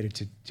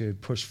motivated to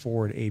push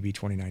forward AB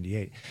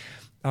 2098.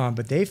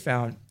 But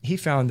he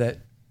found that.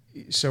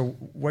 So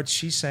what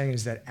she's saying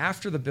is that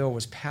after the bill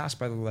was passed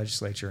by the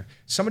legislature,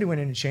 somebody went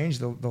in and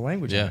changed the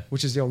language, on it,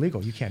 which is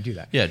illegal. You can't do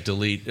that. Yeah,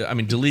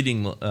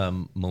 deleting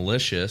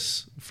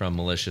malicious from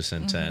malicious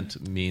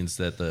intent means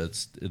that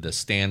the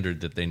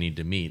standard that they need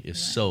to meet is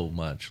so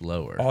much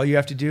lower. All you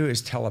have to do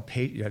is tell a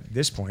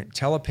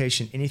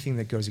patient anything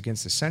that goes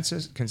against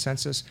the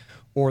consensus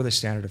or the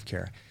standard of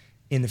care.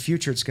 In the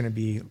future, it's going to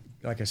be,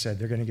 like I said,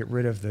 they're going to get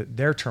rid of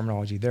their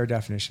terminology, their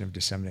definition of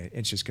disseminate.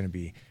 It's just going to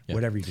be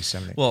whatever you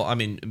disseminate. Well, I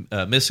mean,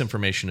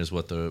 misinformation is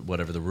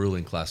whatever the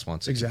ruling class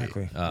wants it to be.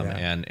 Exactly.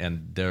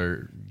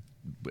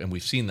 And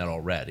we've seen that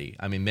already.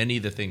 I mean, many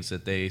of the things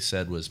that they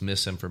said was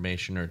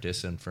misinformation or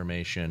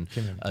disinformation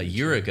a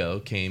year ago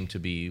came to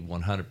be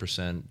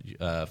 100%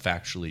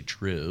 factually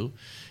true.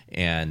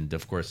 And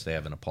of course, they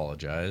haven't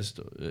apologized.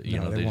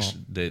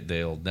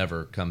 They'll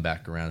never come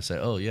back around and say,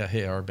 "Oh yeah,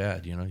 hey, our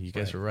bad. You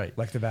guys were right."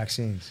 Like the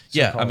vaccines.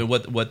 Yeah, I mean,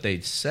 what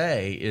they'd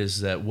say is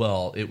that,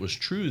 well, it was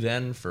true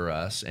then for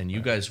us, and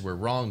you guys were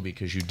wrong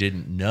because you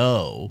didn't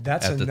know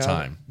at the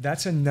time.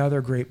 That's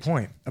another great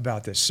point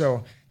about this.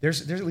 So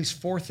there's at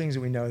least 4 things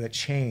that we know that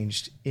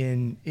changed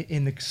in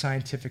the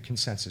scientific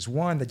consensus.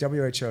 One, the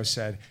WHO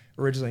said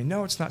originally,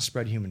 no, it's not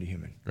spread human to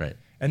human. Right.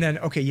 And then,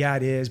 okay, yeah,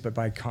 it is, but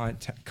by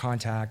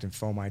contact and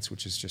fomites,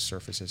 which is just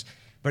surfaces,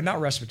 but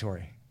not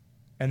respiratory.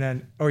 And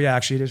then, oh yeah,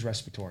 actually it is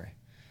respiratory.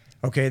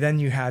 Okay, then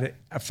you had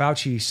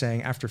Fauci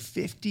saying after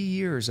 50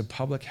 years of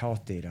public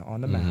health data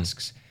on the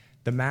masks,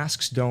 the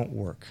masks don't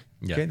work.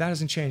 Yeah. Okay, that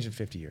hasn't changed in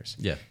 50 years.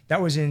 Yeah.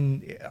 That was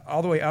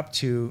all the way up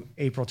to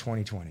April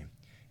 2020.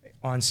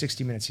 On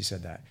 60 Minutes, he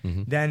said that.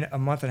 Then a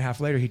month and a half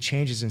later, he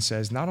changes and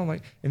says, not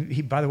only,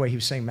 and by the way, he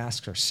was saying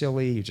masks are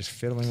silly, you're just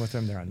fiddling with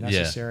them, they're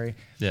unnecessary.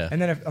 Yeah.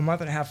 And then a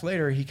month and a half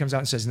later, he comes out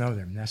and says, no,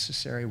 they're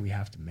necessary, we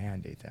have to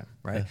mandate them,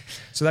 right? Yeah.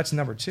 So that's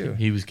number 2.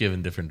 He was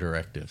given different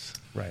directives.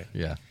 Right.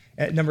 Yeah.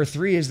 Number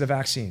 3 is the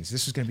vaccines.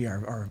 This is going to be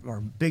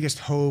our biggest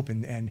hope,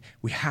 and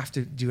we have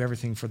to do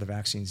everything for the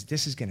vaccines.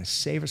 This is going to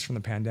save us from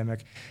the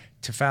pandemic.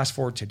 To fast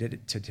forward to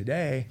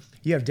today,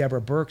 you have Deborah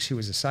Birx, who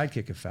was a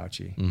sidekick of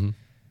Fauci,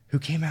 who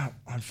came out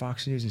on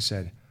Fox News and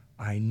said,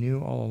 I knew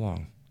all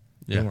along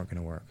they weren't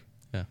going to work.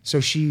 Yeah.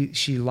 So she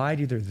lied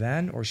either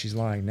then or she's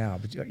lying now.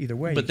 But either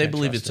way, but they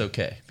believe it's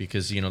okay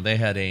because they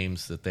had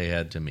aims that they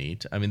had to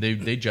meet. I mean,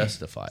 they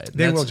justify it.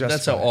 Will justify.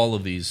 That's how all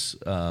of these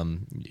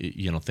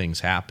things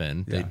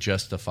happen. Yeah. They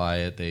justify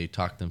it. They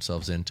talk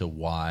themselves into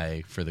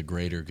why, for the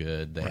greater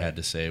good, they had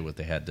to say what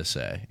they had to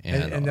say.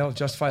 And they'll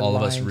justify all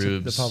lying of us to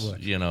rubes, the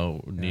public.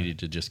 Needed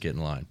to just get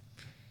in line.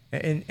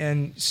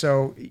 And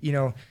so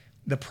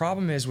the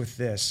problem is with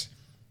this,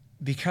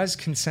 because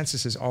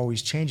consensus is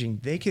always changing,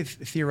 they could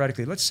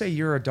theoretically, let's say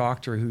you're a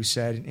doctor who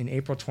said in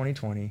April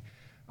 2020,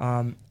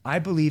 I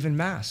believe in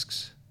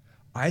masks.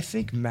 I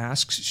think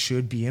masks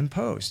should be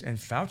imposed. And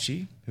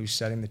Fauci, who's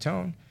setting the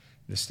tone,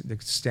 the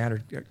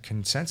standard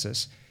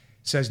consensus,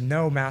 says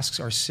no, masks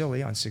are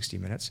silly on 60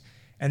 Minutes.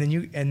 And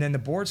then the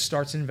board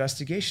starts an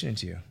investigation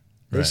into you.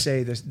 They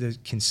say the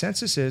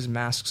consensus is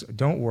masks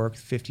don't work.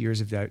 50 years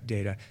of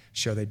data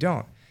show they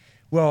don't.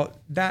 Well,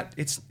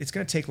 it's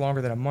going to take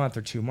longer than a month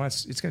or 2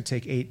 months. It's going to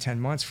take 8-10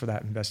 months for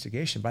that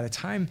investigation. By the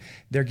time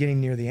they're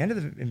getting near the end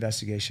of the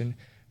investigation,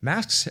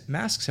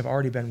 masks have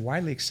already been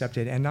widely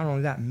accepted, and not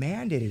only that,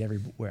 mandated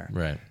everywhere.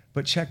 Right.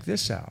 But check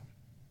this out.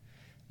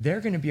 They're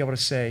going to be able to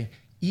say,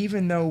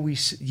 even though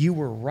you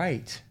were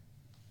right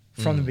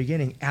from the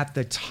beginning, at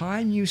the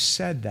time you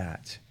said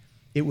that,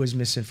 it was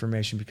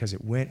misinformation because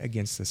it went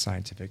against the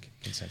scientific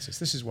consensus.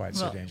 This is why it's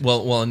so dangerous.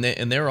 Well,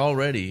 and they're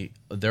already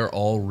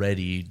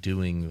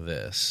doing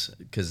this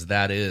because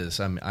that is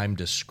I'm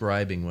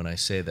describing when I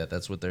say that.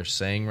 That's what they're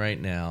saying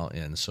right now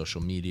in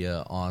social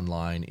media,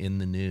 online, in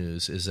the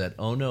news. Is that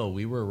no,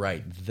 we were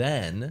right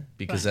then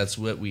because that's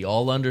what we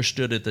all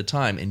understood at the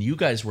time, and you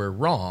guys were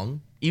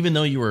wrong, even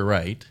though you were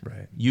right.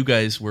 Right. You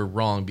guys were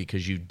wrong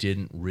because you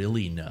didn't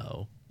really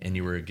know, and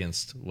you were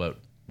against what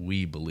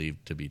we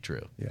believed to be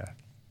true. Yeah.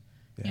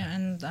 Yeah,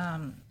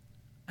 and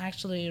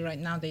actually right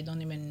now they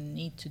don't even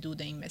need to do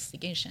the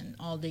investigation.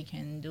 All they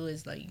can do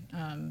is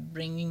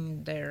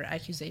bringing their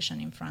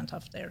accusation in front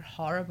of their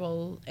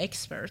horrible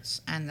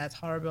experts, and that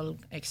horrible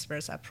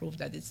experts approve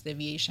that it's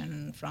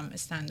deviation from a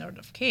standard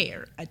of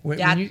care.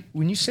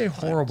 When you say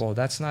horrible,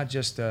 that's not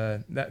just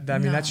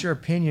that's your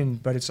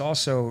opinion, but it's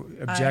also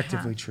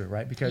objectively true,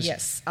 right? Because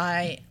yes,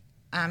 I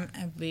am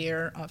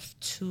aware of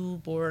 2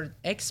 board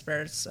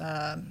experts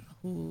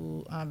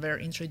who were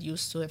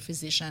introduced to a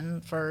physician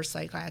for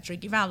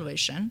psychiatric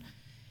evaluation,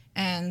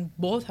 and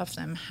both of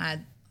them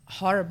had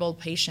horrible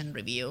patient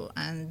review,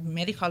 and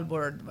medical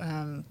board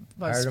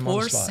was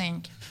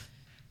forcing.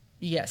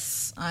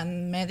 Yes,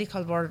 and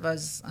medical board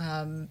was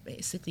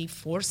basically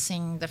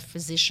forcing the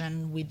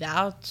physician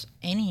without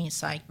any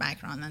psych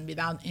background and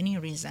without any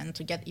reason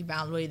to get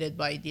evaluated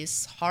by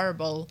this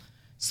horrible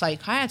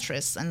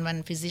psychiatrist. And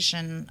when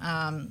physician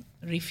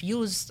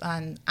refused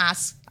and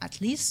asked at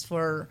least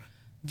for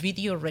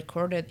video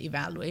recorded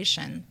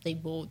evaluation, they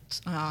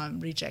both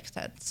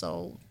rejected.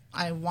 So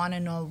I want to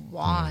know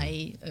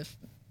why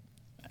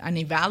an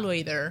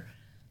evaluator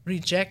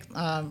reject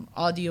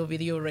audio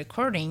video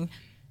recording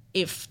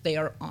if they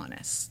are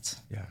honest.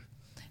 Yeah.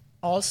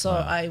 Also,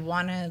 I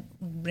want to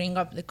bring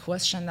up the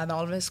question that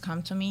always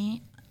come to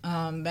me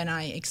when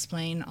I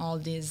explain all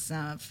these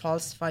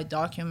falsified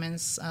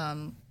documents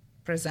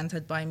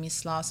presented by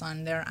Ms.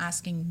 Lawson. They're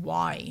asking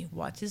why.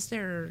 What is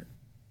their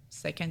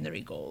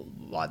secondary goal?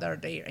 What are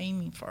they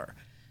aiming for?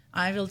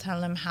 I will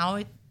tell them how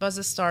it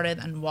was started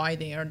and why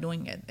they are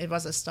doing it. It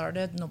was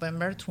started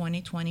November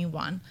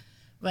 2021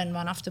 when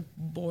one of the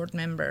board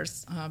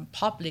members,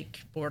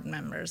 public board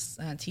members,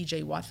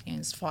 TJ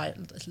Watkins,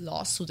 filed a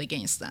lawsuit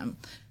against them,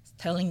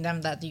 telling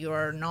them that you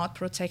are not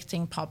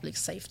protecting public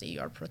safety,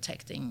 you are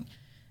protecting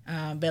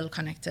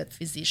well-connected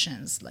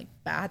physicians, like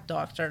bad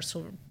doctors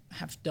who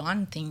have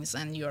done things,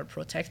 and you're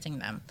protecting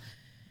them.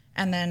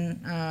 And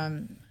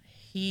then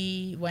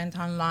he went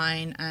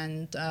online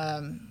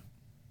and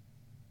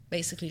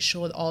basically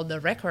showed all the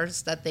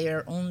records that they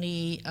are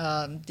only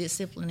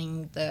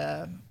disciplining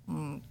the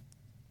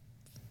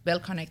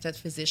well-connected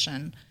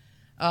physician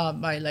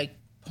by like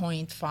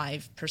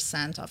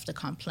 0.5% of the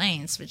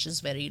complaints, which is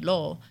very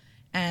low.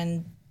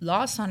 And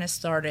Lawson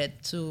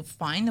started to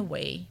find a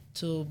way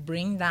to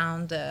bring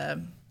down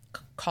the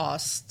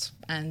cost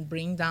and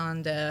bring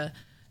down the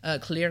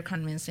clear,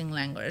 convincing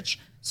language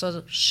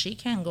so she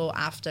can go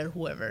after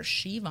whoever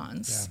she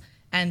wants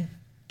and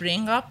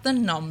bring up the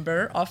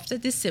number of the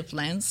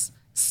disciplines,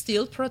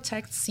 still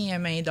protect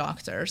CMA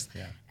doctors,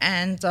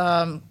 and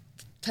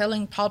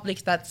telling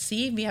public that,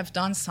 see, we have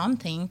done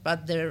something,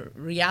 but the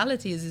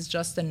reality is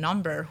just the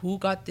number who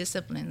got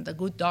disciplined, the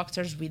good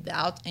doctors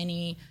without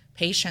any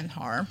patient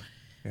harm.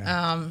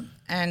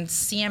 And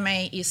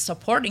CMA is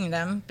supporting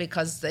them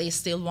because they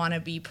still want to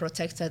be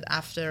protected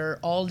after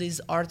all these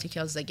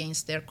articles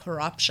against their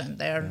corruption.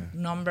 They're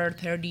number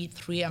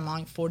 33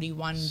 among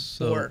 41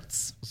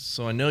 boards.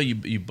 So I know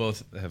you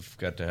both have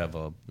got to have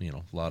a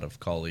lot of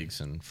colleagues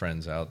and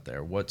friends out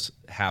there. What's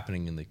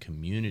happening in the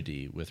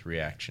community with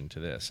reaction to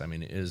this? I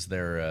mean, is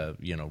there a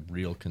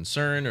real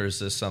concern, or is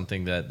this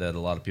something that a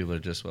lot of people are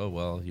just, oh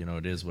well,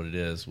 it is what it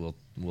is. We'll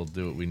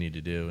do what we need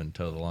to do and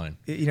toe the line.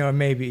 It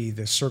may be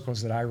the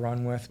circles that I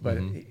run with,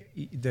 but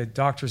the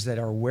doctors that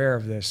are aware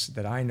of this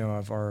that I know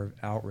of are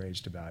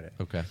outraged about it.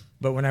 Okay.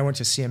 But when I went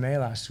to CMA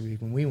last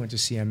week, when we went to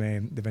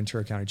CMA, the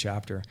Ventura County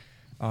chapter,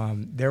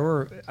 there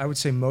were, I would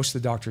say most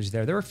of the doctors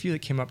there were a few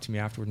that came up to me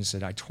afterwards and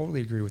said, I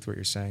totally agree with what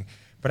you're saying.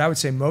 But I would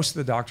say most of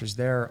the doctors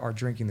there are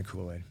drinking the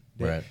Kool-Aid.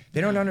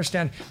 They don't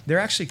understand. They're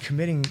actually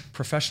committing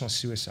professional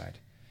suicide.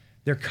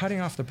 They're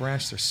cutting off the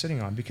branch they're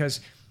sitting on,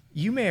 because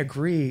you may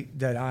agree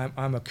that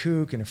I'm a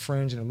kook and a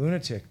fringe and a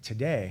lunatic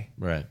today,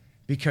 right?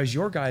 Because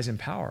your guy's in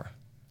power.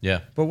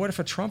 Yeah. But what if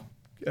a Trump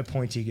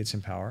appointee gets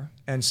in power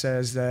and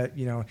says that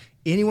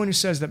anyone who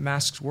says that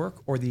masks work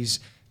or these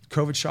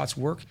COVID shots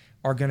work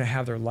are going to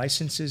have their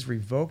licenses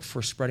revoked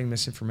for spreading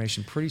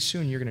misinformation? Pretty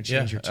soon you're going to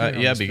change your tune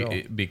on this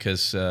bill.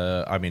 Because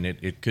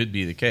it could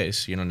be the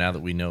case. Now that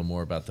we know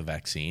more about the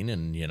vaccine,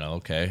 and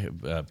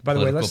by the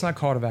way, let's not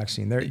call it a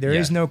vaccine. There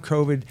is no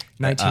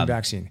COVID-19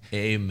 vaccine.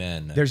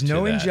 Amen. There's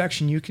no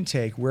injection you can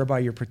take whereby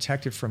you're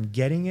protected from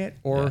getting it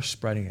or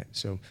spreading it.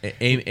 So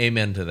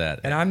amen to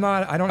that. And I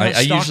don't have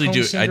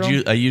Stockholm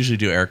syndrome. I usually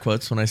do air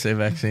quotes when I say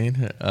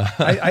vaccine.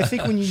 I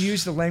think when you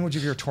use the language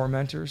of your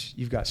tormentors,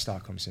 you've got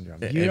Stockholm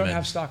syndrome. You don't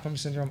have Stockholm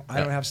syndrome. I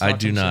don't have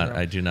Stockholm syndrome.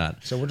 I do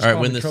not. So we're just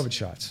calling it COVID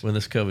shots. When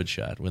this COVID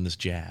shot, when this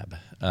jab,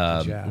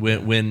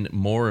 when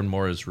more and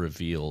more is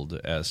revealed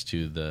as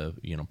to the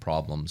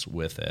problems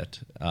with it,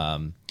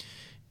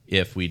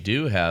 if we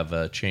do have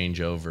a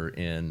changeover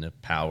in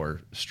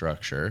power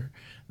structure,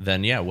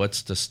 then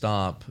what's to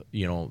stop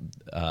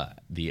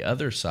the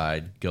other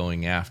side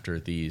going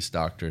after these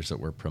doctors that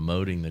were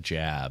promoting the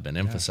jab and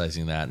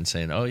emphasizing that and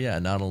saying, oh yeah,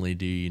 not only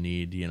do you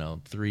need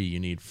 3,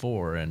 you need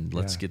 4, and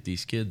let's get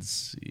these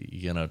kids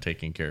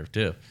taken care of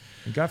too.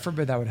 And God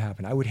forbid that would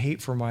happen. I would hate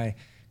for my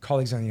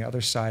colleagues on the other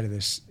side of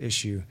this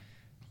issue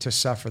to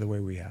suffer the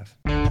way we have.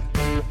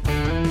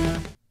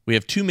 We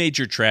have 2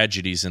 major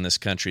tragedies in this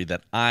country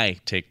that I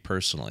take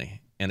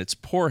personally, and it's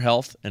poor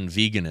health and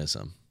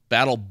veganism.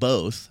 Battle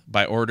both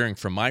by ordering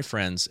from my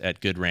friends at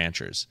Good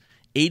Ranchers.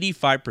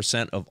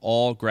 85% of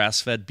all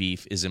grass-fed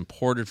beef is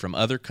imported from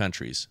other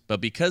countries, but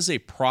because they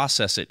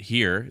process it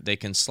here, they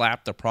can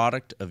slap the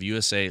product of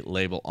USA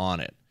label on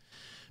it.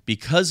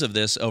 Because of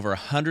this, over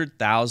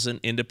 100,000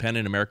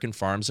 independent American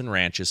farms and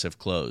ranches have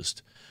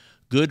closed.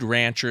 Good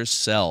Ranchers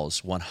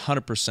sells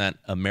 100%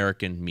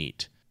 American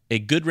meat. A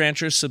Good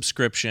Ranchers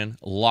subscription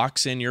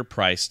locks in your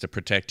price to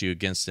protect you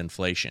against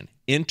inflation.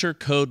 Enter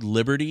code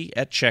LIBERTY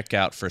at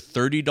checkout for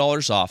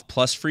 $30 off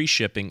plus free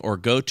shipping, or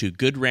go to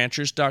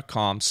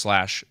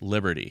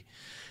goodranchers.com/liberty.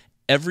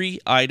 Every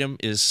item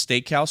is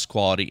steakhouse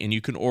quality, and you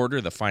can order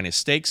the finest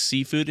steaks,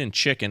 seafood, and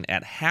chicken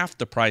at half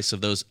the price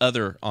of those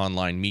other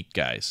online meat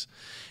guys.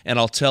 And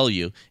I'll tell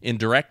you, in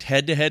direct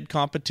head-to-head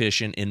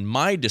competition in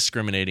my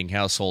discriminating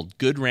household,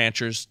 Good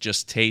Ranchers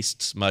just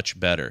tastes much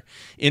better.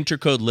 Enter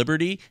code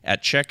LIBERTY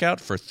at checkout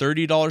for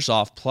 $30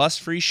 off plus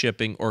free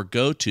shipping, or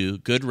go to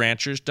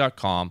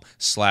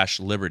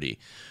goodranchers.com/liberty.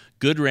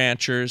 Good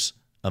ranchers,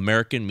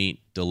 American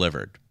meat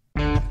delivered.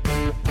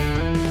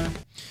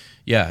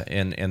 Yeah,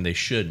 and they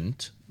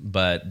shouldn't,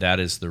 but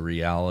that is the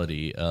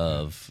reality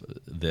of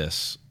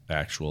this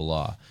actual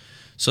law.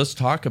 So let's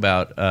talk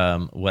about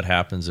what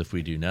happens if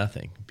we do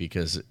nothing,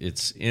 because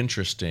it's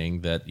interesting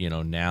that,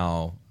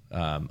 now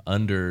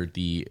under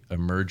the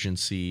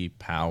emergency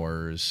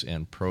powers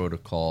and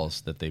protocols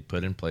that they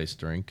put in place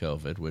during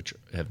COVID, which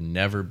have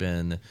never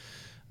been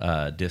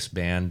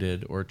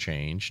disbanded or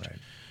changed. Right.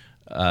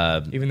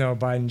 Even though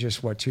Biden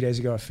just, 2 days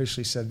ago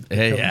officially said,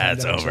 hey, yeah,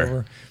 it's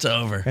over. It's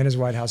over. And his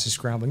White House is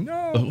scrambling.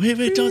 No. Oh,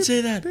 wait, don't say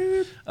that.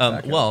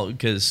 Well,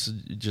 because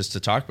just to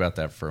talk about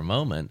that for a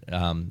moment,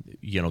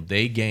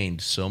 they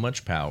gained so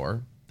much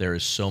power. There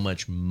is so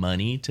much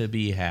money to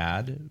be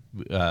had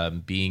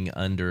being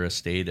under a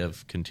state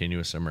of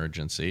continuous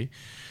emergency.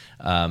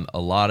 A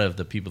lot of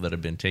the people that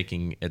have been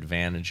taking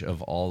advantage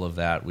of all of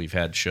that, we've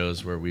had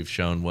shows where we've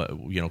shown what,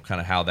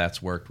 kind of how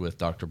that's worked with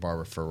Dr.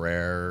 Barbara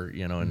Ferrer,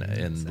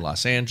 in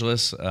Los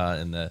Angeles,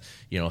 in the,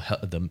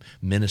 the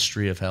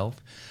Ministry of Health.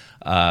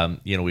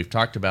 We've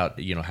talked about,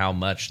 how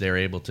much they're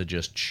able to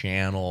just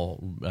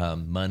channel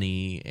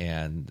money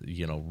and,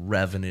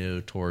 revenue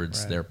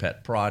towards their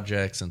pet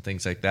projects and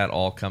things like that,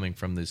 all coming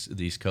from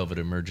these COVID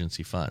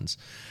emergency funds.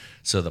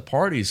 So the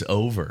party's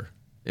over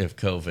if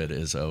COVID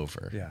is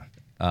over. Yeah.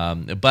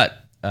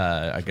 But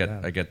I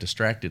got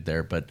distracted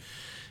there. But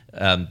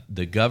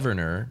the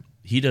governor,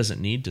 he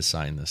doesn't need to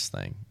sign this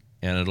thing,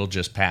 and it'll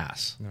just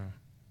pass. No.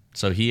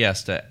 So he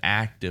has to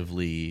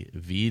actively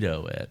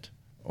veto it,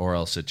 or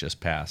else it just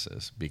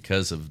passes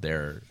because of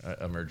their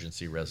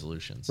emergency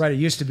resolutions. Right. It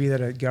used to be that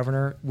a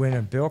governor, when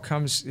a bill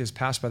is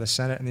passed by the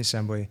Senate and the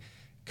Assembly,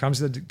 comes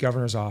to the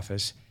governor's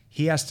office,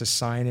 he has to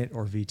sign it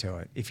or veto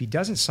it. If he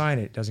doesn't sign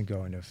it, it doesn't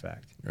go into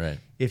effect. Right.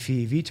 If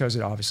he vetoes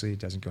it, obviously it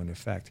doesn't go into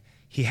effect.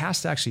 He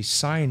has to actually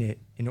sign it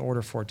in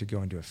order for it to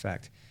go into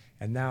effect.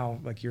 And now,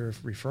 like you're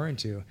referring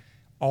to,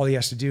 all he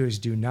has to do is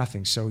do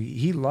nothing. So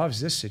he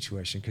loves this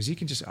situation because he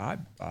can just, I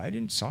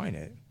didn't sign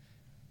it.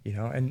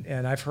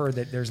 And I've heard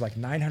that there's like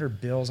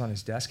 900 bills on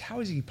his desk. How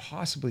is he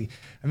possibly,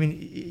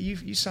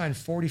 you sign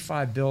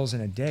 45 bills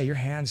in a day, your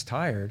hand's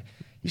tired.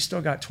 You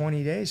still got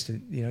 20 days to,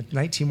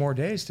 19 more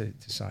days to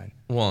sign.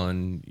 Well,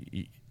 and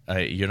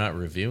you're not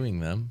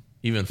reviewing them.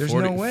 Even There's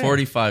no way.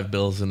 45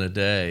 bills in a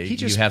day,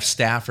 you have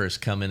staffers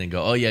come in and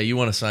go, oh, yeah, you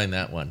want to sign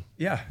that one.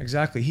 Yeah,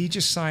 exactly. He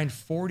just signed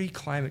 40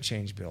 climate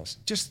change bills,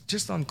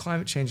 just on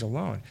climate change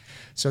alone.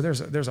 So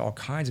there's all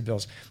kinds of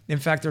bills. In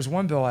fact, there's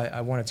one bill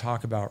I want to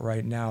talk about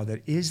right now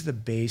that is the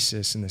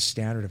basis and the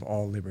standard of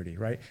all liberty,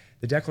 right?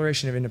 The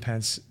Declaration of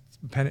Independence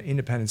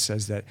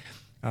says that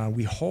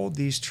we hold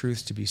these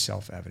truths to be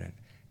self-evident,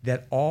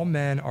 that all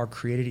men are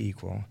created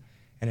equal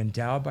and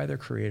endowed by their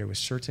Creator with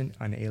certain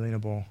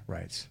unalienable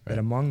rights, that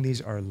among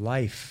these are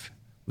life,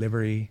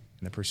 liberty,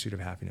 and the pursuit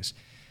of happiness.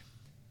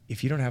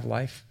 If you don't have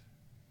life,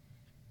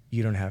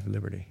 you don't have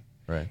liberty.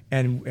 Right.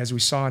 And as we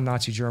saw in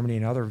Nazi Germany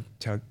and other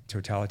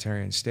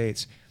totalitarian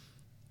states,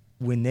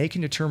 when they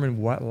can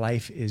determine what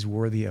life is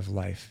worthy of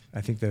life,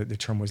 I think the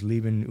term was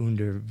Leben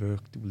unwürdig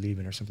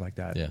Leben or something like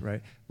that,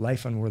 right?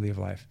 Life unworthy of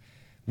life.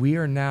 We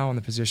are now in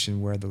the position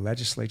where the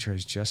legislature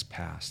has just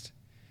passed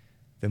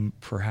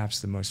perhaps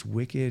the most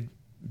wicked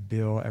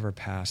bill ever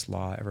passed,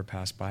 law ever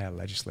passed by a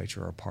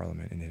legislature or a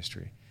parliament in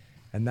history.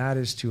 And that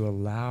is to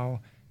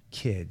allow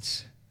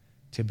kids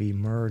to be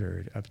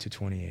murdered up to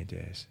 28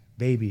 days,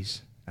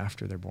 babies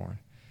after they're born.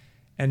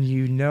 And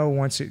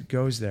once it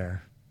goes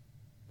there,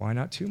 why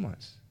not 2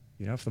 months?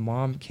 If the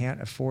mom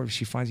can't afford,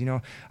 she finds,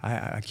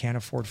 I can't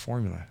afford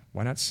formula.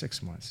 Why not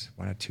 6 months?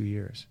 Why not 2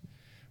 years?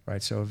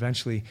 Right? So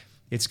eventually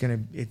it's gonna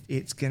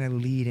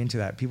lead into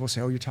that. People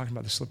say, oh, you're talking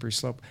about the slippery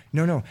slope.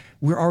 No,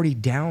 we're already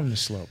down the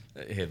slope.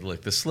 Hey,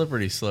 look, the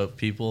slippery slope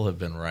people have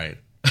been right.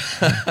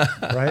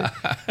 Right?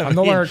 I'm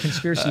no longer a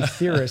conspiracy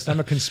theorist.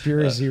 I'm a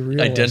conspiracy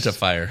realist.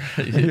 Identifier.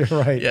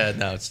 Right. Yeah,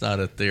 no, it's not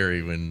a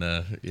theory when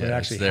it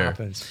actually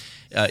happens.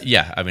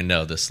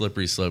 No, the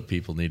slippery slope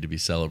people need to be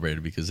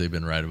celebrated because they've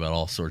been right about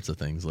all sorts of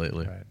things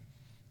lately. Right.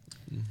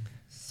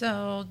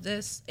 So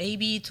this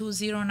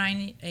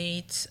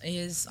SB2098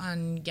 is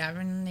on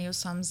Gavin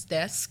Newsom's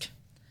desk.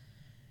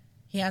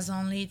 He has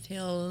only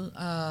till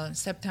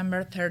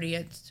September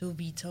 30th to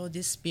veto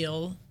this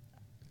bill.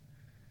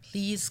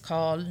 Please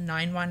call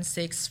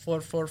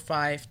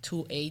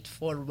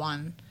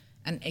 916-445-2841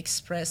 and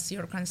express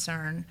your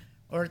concern,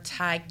 or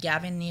tag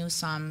Gavin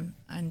Newsom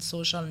on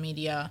social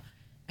media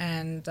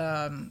and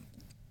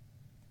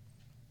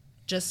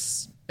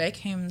just beg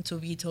him to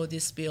veto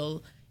this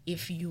bill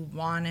if you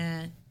want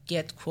to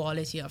get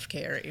quality of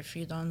care, if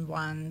you don't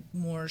want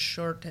more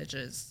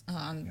shortages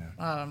on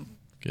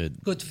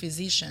good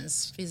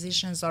physicians.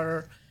 Physicians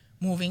are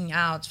moving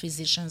out.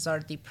 Physicians are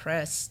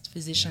depressed.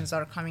 Physicians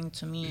are coming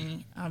to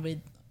me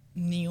with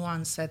new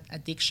onset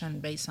addiction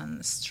based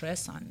on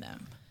stress on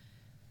them.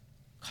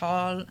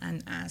 Call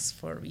and ask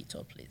for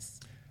veto, please.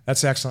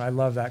 That's excellent. I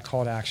love that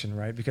call to action,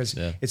 right? Because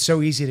it's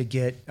so easy to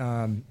get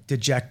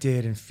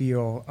dejected and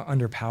feel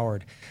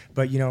underpowered.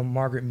 But,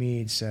 Margaret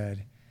Mead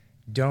said,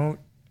 don't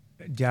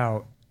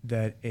doubt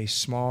that a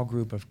small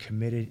group of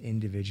committed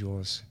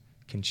individuals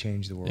can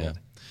change the world. Yeah.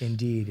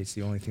 Indeed, it's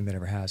the only thing that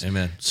ever has.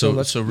 Amen. So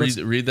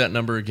read that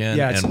number again,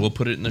 Yeah, and we'll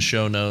put it in the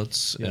show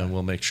notes, Yeah. and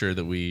we'll make sure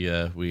that we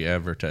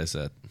advertise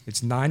that.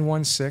 It's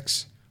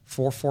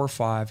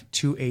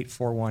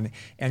 916-445-2841.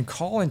 And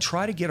call and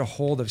try to get a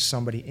hold of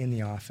somebody in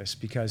the office,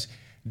 because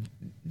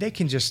they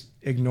can just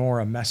ignore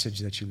a message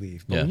that you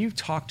leave. But Yeah. when you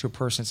talk to a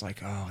person, it's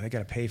like, oh, they got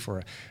to pay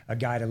for a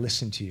guy to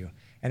listen to you.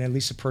 And at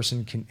least a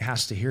person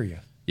has to hear you.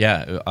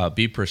 Yeah,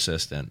 be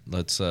persistent.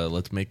 Let's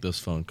make those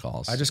phone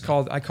calls.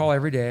 I call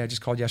every day. I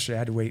just called yesterday. I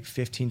had to wait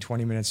 15,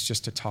 20 minutes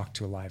just to talk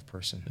to a live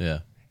person. Yeah.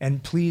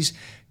 And please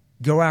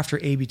go after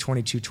AB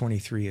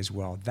 2223 as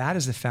well. That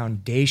is the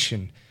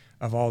foundation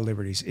of all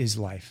liberties, is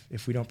life.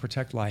 If we don't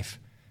protect life,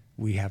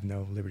 we have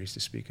no liberties to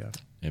speak of.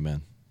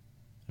 Amen.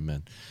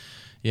 Amen.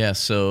 Yeah,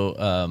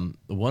 so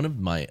one of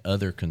my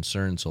other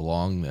concerns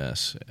along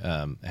this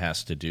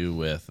has to do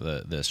with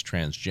this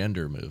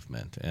transgender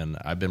movement. And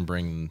I've been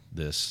bringing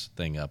this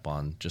thing up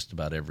on just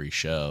about every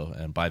show.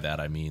 And by that,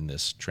 I mean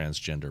this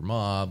transgender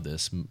mob,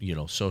 this,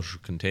 social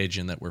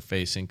contagion that we're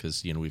facing,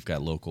 because, we've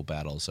got local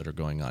battles that are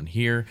going on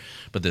here,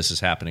 but this is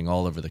happening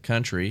all over the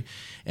country.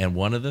 And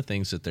one of the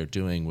things that they're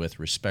doing with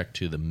respect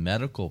to the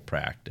medical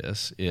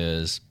practice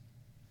is,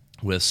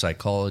 with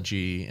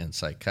psychology and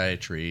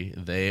psychiatry,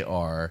 they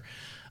are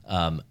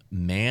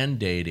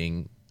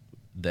mandating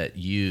that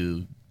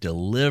you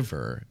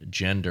deliver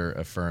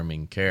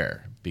gender-affirming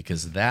care,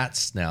 because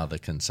that's now the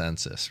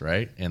consensus,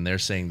 right? And they're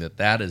saying that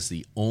that is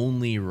the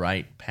only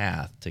right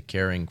path to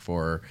caring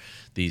for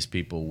these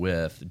people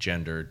with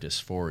gender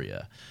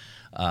dysphoria.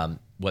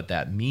 What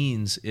that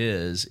means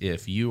is,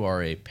 if you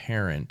are a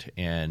parent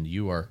and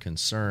you are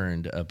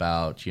concerned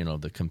about,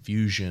 the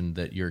confusion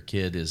that your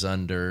kid is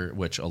under,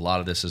 which a lot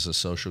of this is a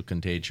social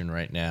contagion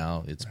right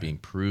now. It's being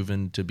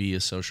proven to be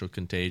a social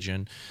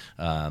contagion.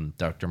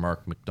 Dr.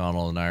 Mark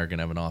McDonald and I are going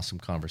to have an awesome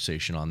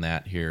conversation on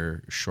that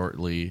here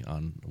shortly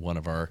on one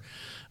of our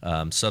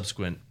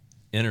subsequent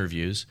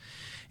interviews.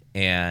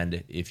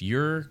 And if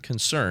you're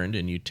concerned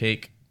and you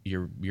take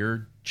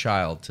your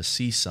child to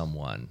see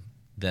someone,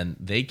 then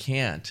they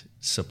can't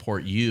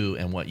support you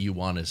and what you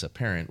want as a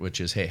parent, which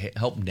is, hey,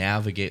 help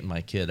navigate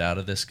my kid out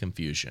of this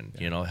confusion.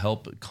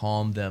 Help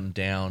calm them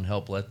down,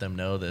 help let them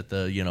know that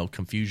the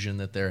confusion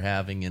that they're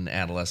having in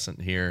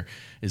adolescent here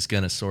is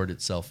going to sort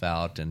itself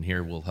out, and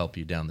here we'll help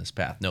you down this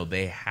path. No,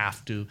 they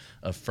have to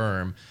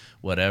affirm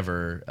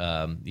whatever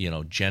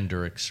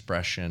gender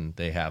expression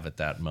they have at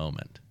that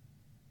moment.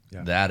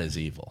 Yeah. That is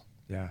evil.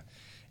 Yeah.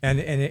 And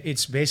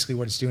it's basically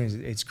what it's doing is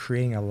it's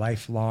creating a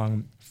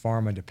lifelong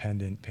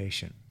pharma-dependent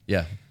patient.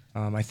 Yeah.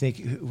 I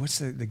think, what's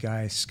the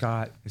guy,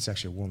 Scott? It's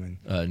actually a woman.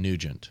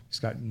 Nugent.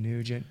 Scott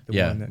Nugent.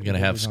 We're gonna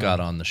have Scott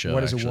on the show.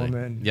 What is actually. a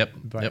Woman? Yep.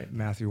 By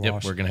Matthew Walsh.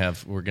 Yep.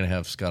 We're gonna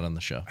have Scott on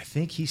the show. I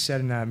think he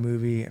said in that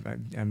movie,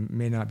 I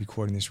may not be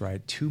quoting this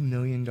right, $2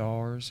 million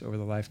over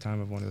the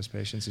lifetime of one of those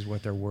patients is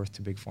what they're worth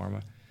to Big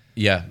Pharma.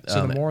 Yeah.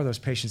 So the more of those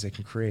patients they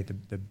can create,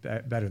 the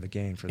better the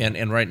gain for them.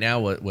 And right now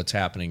what's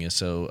happening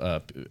is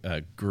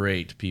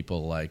great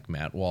people like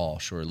Matt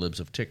Walsh or Libs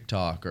of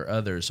TikTok or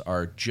others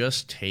are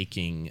just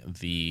taking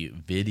the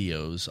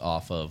videos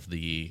off of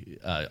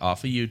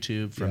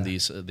YouTube from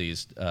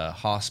these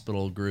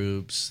hospital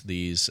groups,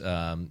 these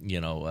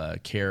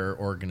care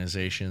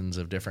organizations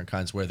of different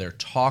kinds, where they're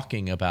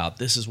talking about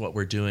this is what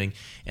we're doing.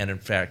 And in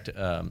fact,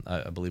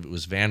 I believe it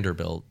was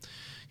Vanderbilt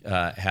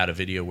had a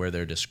video where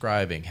they're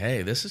describing,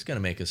 hey, this is going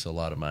to make us a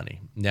lot of money.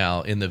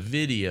 Now, in the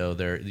video,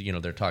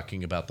 they're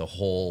talking about the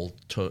whole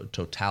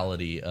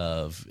totality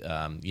of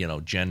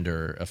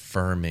gender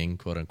affirming,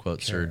 quote unquote,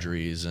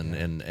 surgeries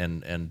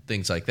and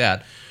things like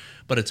that.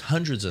 But it's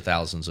hundreds of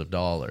thousands of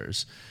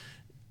dollars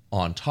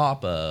on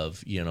top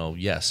of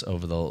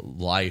over the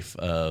life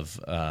of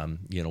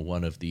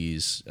one of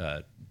these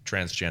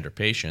transgender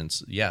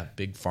patients. Yeah,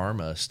 Big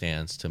Pharma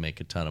stands to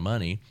make a ton of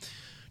money,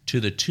 to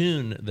the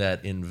tune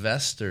that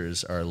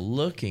investors are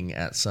looking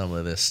at some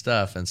of this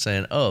stuff and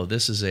saying, "Oh,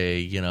 this is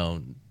a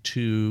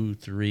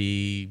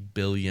 $2-3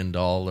 billion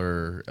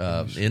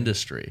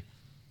industry."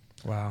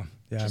 Wow!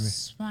 Yeah,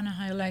 just want to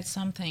highlight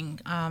something.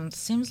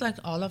 Seems like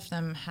all of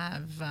them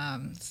have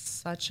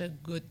such a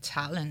good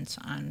talent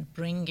on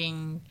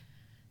bringing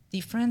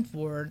different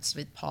words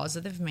with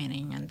positive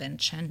meaning and then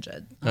change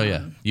it.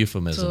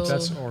 Euphemisms.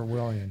 That's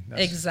Orwellian.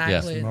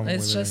 Exactly. Yes.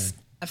 It's just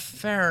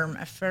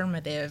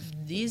affirmative.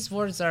 These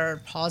words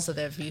are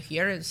positive. You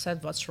hear it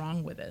said, what's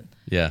wrong with it?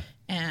 Yeah.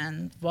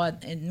 And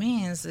what it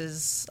means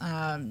is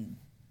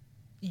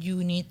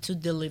you need to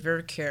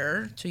deliver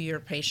care to your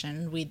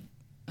patient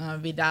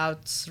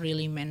without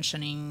really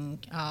mentioning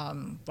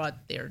what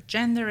their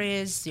gender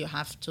is. You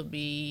have to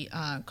be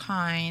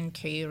kind,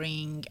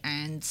 caring,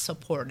 and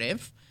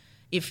supportive.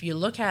 If you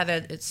look at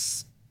it,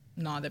 it's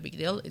not a big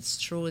deal. It's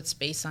true. It's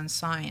based on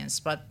science.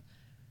 But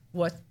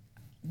what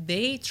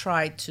they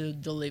try to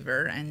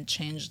deliver and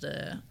change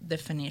the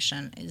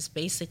definition is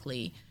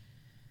basically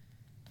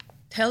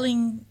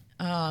telling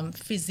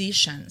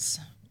physicians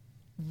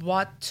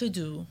what to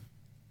do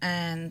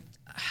and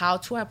how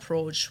to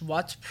approach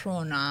what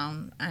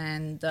pronoun,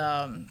 and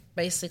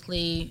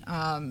basically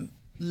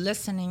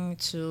listening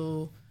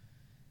to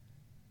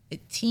a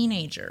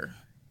teenager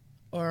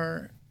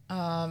or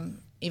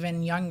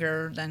even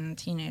younger than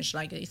teenage,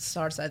 like it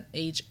starts at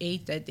age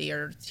 8 that they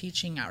are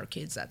teaching our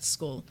kids at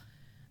school.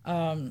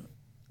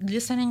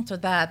 Listening to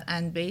that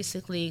and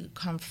basically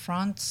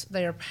confront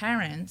their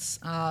parents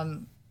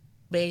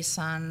based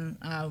on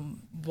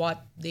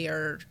what they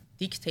are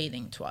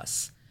dictating to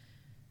us.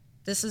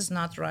 This is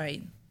not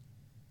right.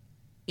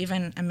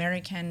 Even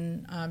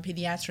American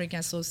Pediatric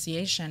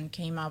Association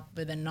came up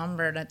with a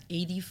number that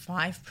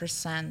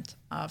 85%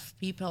 of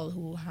people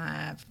who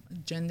have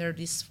gender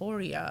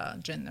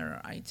dysphoria,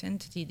 gender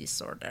identity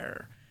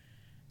disorder,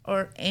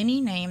 or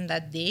any name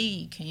that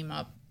they came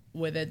up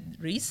with it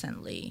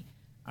recently,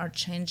 are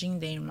changing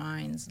their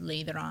minds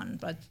later on.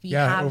 But we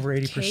have over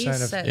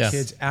 80% of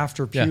kids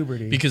after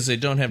puberty. Because they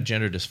don't have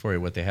gender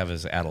dysphoria. What they have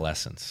is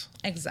adolescence.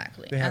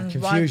 Exactly. They have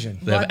confusion.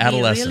 They have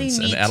adolescence,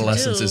 and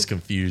adolescence is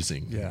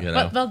confusing. Yeah. You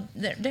know? Well,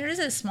 there is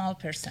a small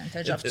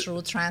percentage of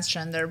true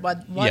transgender,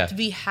 but what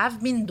we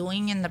have been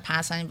doing in the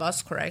past, and it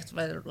was correct,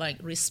 were like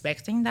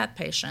respecting that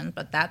patient,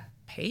 but that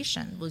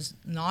patient was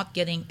not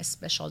getting a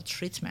special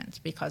treatment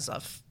because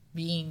of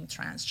being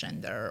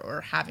transgender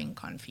or having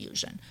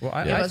confusion. Well,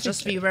 it was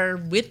just we were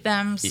with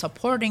them,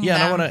 supporting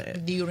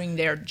them during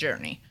their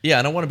journey. Yeah,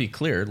 and I want to be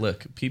clear.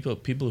 Look,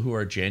 people who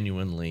are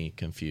genuinely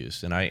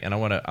confused, and I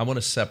want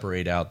to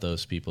separate out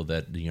those people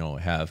that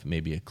have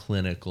maybe a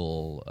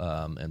clinical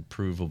and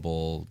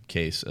provable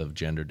case of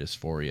gender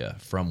dysphoria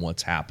from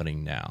what's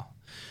happening now.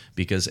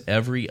 Because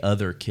every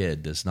other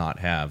kid does not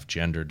have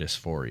gender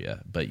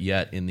dysphoria, but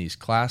yet in these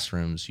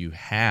classrooms you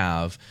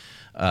have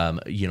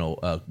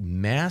a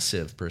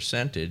massive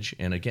percentage,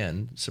 and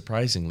again,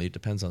 surprisingly, it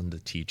depends on the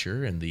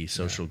teacher and the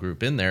social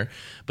group in there,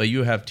 but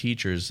you have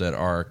teachers that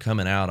are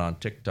coming out on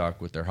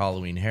TikTok with their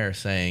Halloween hair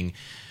saying,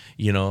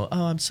 oh,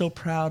 I'm so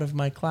proud of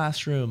my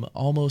classroom.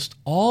 Almost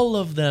all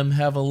of them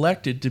have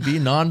elected to be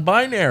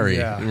non-binary,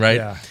 right?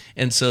 Yeah.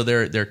 And so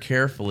they're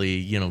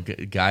carefully,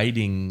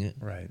 guiding,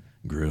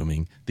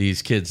 grooming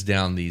these kids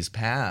down these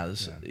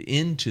paths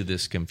into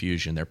this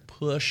confusion. They're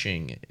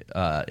pushing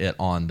it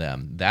on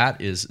them.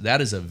 That is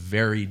a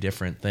very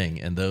different thing,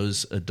 and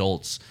those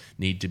adults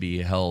need to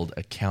be held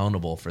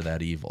accountable for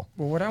that evil.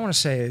 Well, what I want to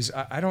say is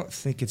I don't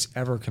think it's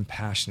ever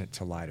compassionate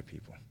to lie to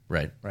people.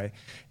 Right.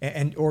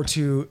 And or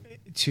to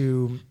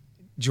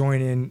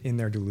join in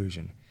their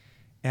delusion.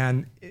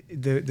 And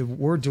the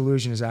word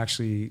delusion is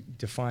actually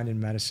defined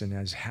in medicine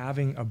as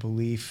having a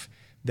belief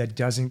that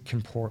doesn't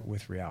comport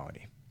with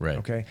reality. Right.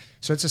 Okay.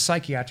 So it's a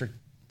psychiatric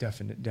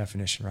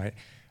definition, right?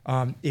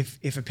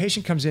 If a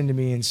patient comes into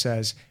me and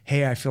says,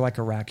 "Hey, I feel like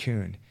a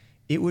raccoon,"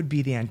 it would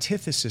be the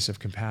antithesis of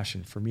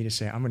compassion for me to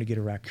say, "I'm going to get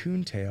a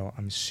raccoon tail.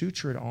 I'm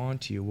suture it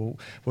onto you.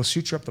 We'll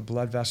suture up the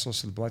blood vessels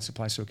so the blood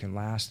supply so it can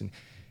last." And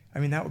I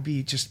mean, that would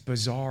be just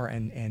bizarre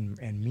and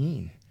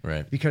mean.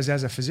 Right. Because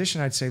as a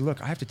physician, I'd say,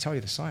 "Look, I have to tell you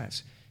the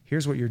science.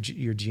 Here's what your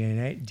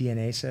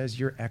DNA says.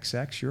 You're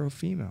XX. You're a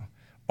female.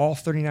 All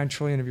 39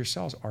 trillion of your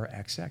cells are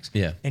XX.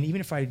 Yeah. And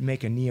even if I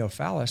make a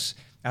neophallus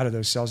out of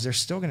those cells, they're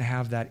still going to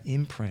have that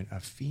imprint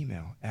of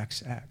female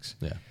XX.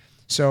 Yeah.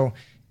 So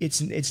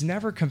it's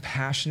never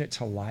compassionate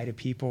to lie to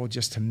people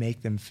just to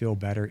make them feel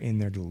better in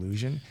their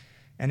delusion,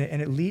 and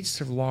it leads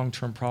to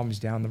long-term problems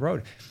down the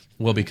road.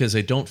 Well, because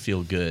they don't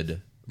feel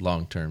good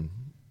long-term.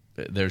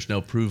 There's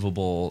no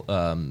provable,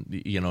 and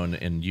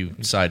you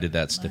cited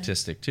that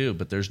statistic too,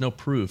 but there's no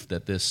proof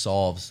that this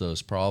solves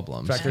those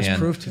problems. In fact, there's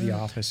proof to the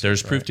opposite.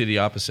 There's proof to the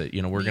opposite.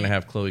 We're going to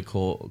have Chloe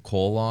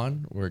Cole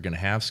on. We're going to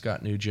have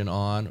Scott Nugent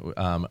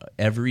on.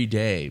 Every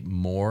day,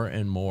 more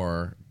and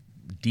more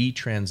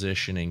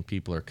detransitioning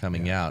people are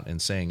coming out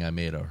and saying, I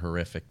made a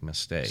horrific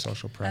mistake.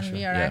 Social pressure. And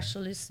we are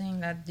actually seeing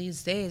that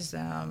these days.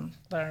 There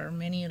are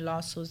many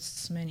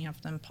lawsuits, many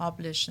of them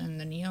published in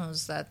the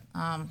news, that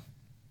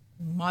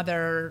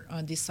mother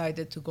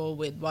decided to go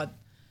with what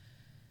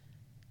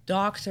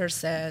doctor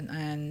said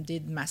and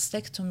did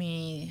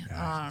mastectomy,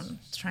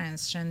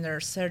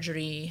 transgender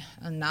surgery,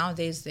 and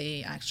nowadays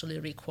they actually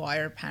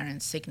require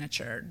parent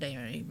signature.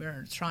 They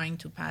were trying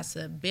to pass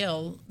a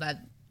bill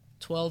that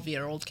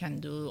 12-year-old can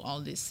do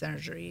all this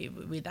surgery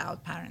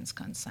without parents'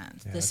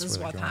 consent. This is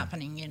what's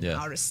happening in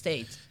our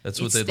state. That's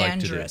what they'd like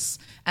to do.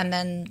 And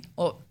then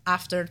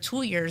after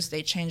 2 years,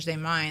 they change their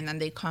mind and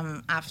they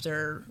come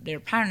after their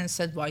parents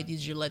said, "Why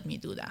did you let me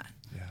do that?"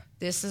 Yeah.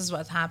 This is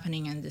what's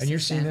happening, and this is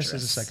dangerous. And you're seeing this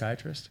as a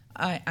psychiatrist?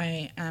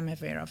 I am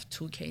aware of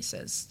 2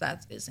 cases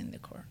that is in the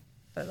court,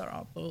 that are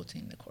all both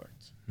in the court.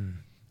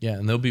 Yeah,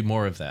 and there'll be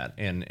more of that.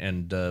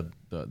 And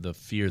the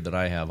fear that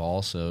I have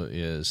also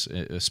is,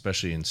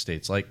 especially in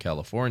states like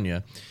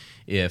California,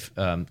 if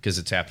because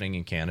it's happening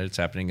in Canada, it's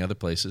happening in other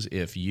places,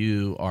 if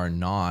you are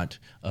not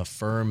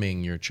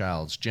affirming your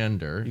child's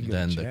gender,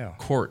 then the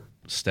court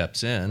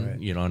steps in,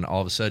 and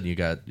all of a sudden you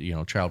got,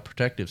 Child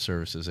Protective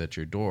Services at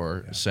your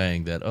door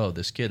saying that, oh,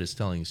 this kid is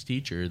telling his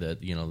teacher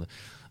that,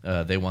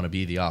 they want to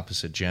be the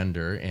opposite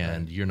gender,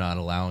 and you're not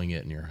allowing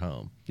it in your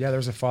home. Yeah, there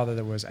was a father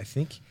that was, I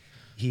think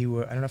I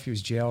don't know if he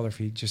was jailed or if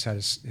he just had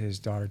his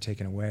daughter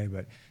taken away,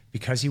 but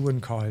because he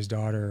wouldn't call his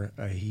daughter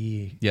a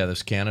he. Yeah,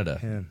 there's Canada.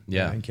 Him.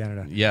 Yeah, in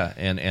Canada. Yeah,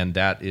 and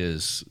that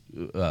is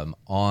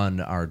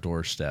on our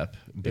doorstep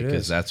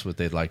because that's what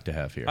they'd like to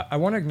have here. I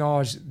want to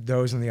acknowledge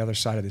those on the other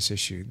side of this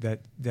issue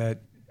that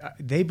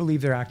they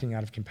believe they're acting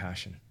out of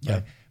compassion. Right?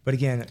 Yeah. But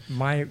again,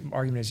 my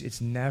argument is it's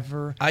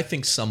never. I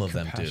think some of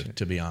them do,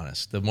 to be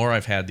honest. The more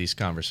I've had these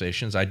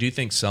conversations, I do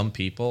think some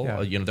people,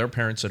 there are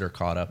parents that are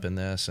caught up in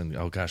this and,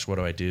 oh gosh, what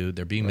do I do?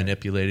 They're being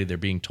manipulated. They're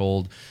being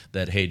told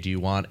that, hey, do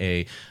you want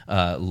a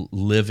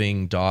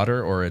living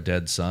daughter or a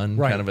dead son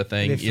kind of a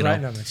thing? They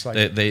threaten them. It's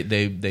like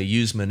they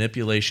use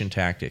manipulation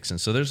tactics. And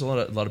so there's a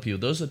lot of people.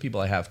 Those are the people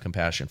I have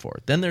compassion for.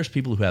 Then there's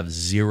people who have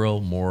zero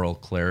moral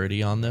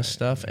clarity on this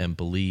stuff and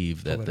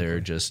believe that they're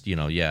just,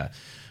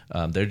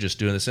 they're just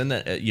doing this, and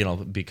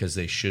that because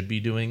they should be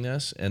doing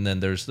this. And then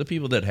there's the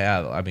people that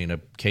have, a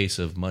case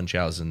of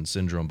Munchausen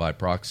syndrome by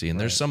proxy, and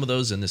there's some of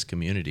those in this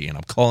community. And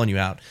I'm calling you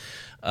out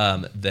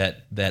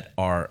that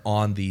are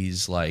on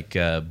these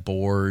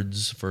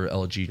boards for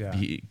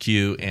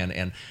LGBTQ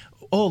and.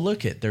 Oh,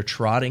 look it! They're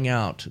trotting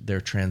out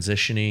their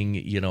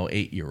transitioning,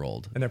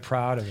 8-year-old, and they're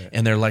proud of it.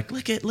 And they're like,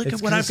 "Look at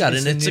what I've got,"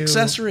 and it's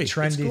accessory,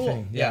 trendy cool.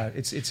 thing. Yeah,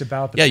 it's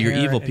about the you're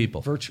evil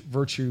people,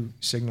 virtue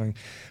signaling.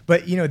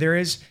 But there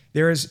is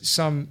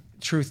some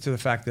truth to the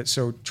fact that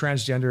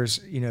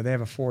transgenders, they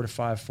have a 4 to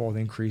 5-fold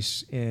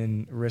increase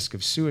in risk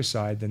of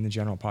suicide than the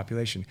general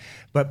population.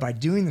 But by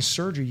doing the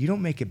surgery, you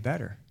don't make it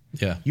better.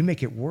 Yeah, you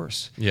make it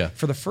worse. Yeah.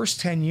 For the first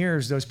 10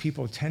 years, those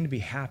people tend to be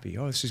happy.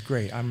 Oh, this is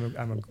great. I'm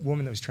a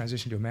woman that was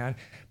transitioned to a man.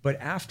 But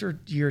after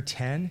year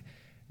 10,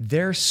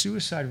 their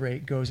suicide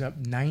rate goes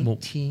up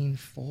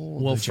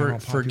 19-fold. Well, the general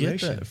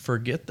population.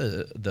 forget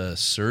the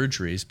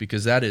surgeries,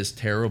 because that is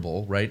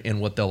terrible, right?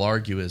 And what they'll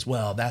argue is,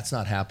 well, that's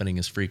not happening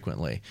as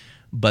frequently.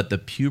 But the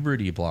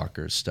puberty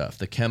blockers stuff,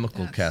 the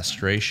chemical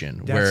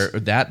castration, where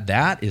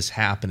that is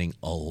happening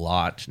a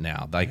lot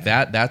now.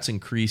 That's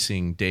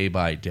increasing day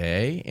by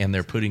day, and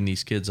they're putting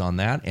these kids on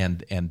that,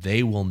 and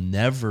they will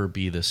never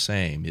be the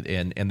same.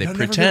 And they They'll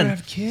pretend never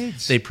have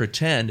kids. They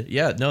pretend,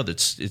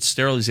 it's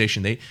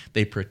sterilization.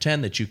 They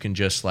pretend that you can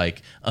just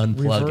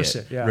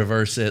unplug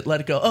reverse it,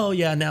 let it go. Oh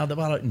yeah, now the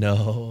bottle.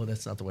 No,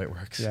 that's not the way it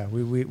works. Yeah,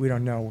 we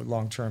don't know what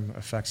long-term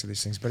effects of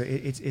these things, but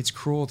it's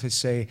cruel to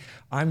say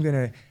I'm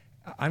gonna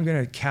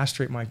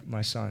castrate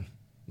my son,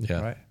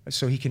 right?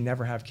 So he can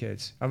never have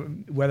kids,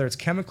 whether it's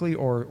chemically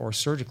or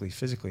surgically,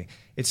 physically.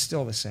 It's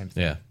still the same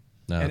thing. Yeah,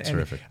 no, it's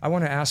terrific. I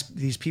want to ask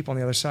these people on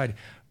the other side,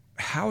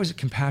 how is it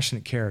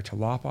compassionate care to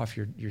lop off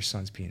your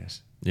son's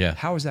penis? Yeah,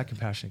 how is that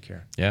compassionate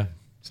care? Yeah,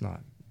 it's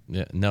not.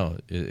 Yeah, no,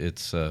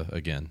 it's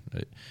again,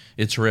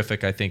 it's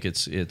horrific. I think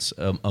it's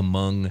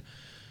among.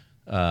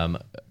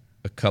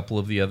 A couple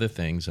of the other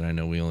things, and I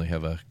know we only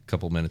have a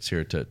couple minutes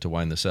here to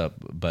wind this up,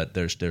 but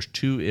there's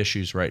two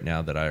issues right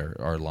now that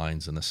are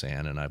lines in the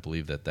sand, and I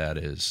believe that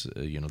is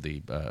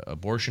the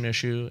abortion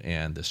issue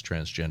and this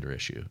transgender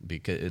issue,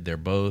 because they're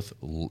both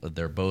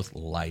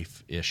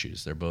life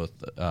issues. They're both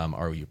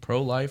are you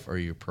pro-life or are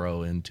you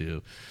pro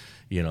into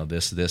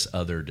this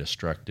other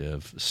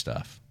destructive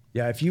stuff?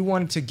 Yeah, if you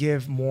wanted to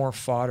give more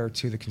fodder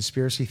to the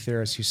conspiracy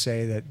theorists who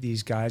say that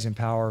these guys in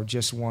power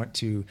just want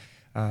to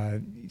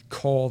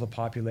cull the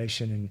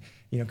population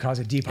and cause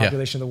a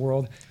depopulation of the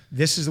world,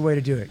 this is the way to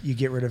do it. You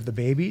get rid of the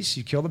babies,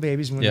 you kill the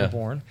babies when they're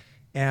born,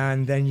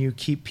 and then you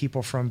keep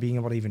people from being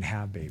able to even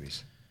have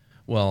babies.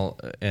 Well,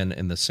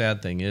 and the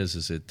sad thing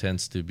is it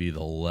tends to be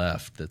the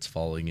left that's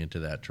falling into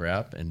that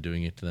trap and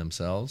doing it to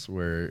themselves,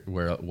 where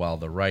while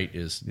the right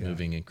is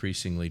moving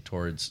increasingly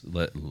towards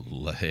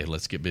hey,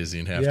 let's get busy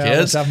and have kids,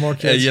 let's have more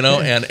kids, and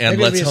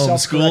let's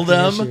homeschool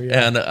them, issue,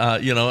 and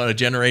a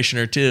generation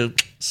or two.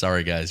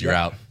 Sorry guys, you're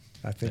out.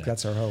 I think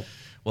that's our hope.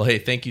 Well, hey,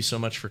 thank you so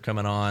much for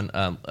coming on.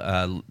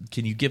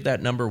 Can you give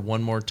that number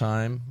one more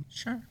time?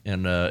 Sure.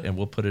 And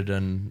we'll put it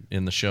in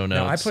the show notes.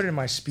 No, I put it in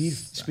my speed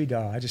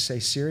dial. I just say,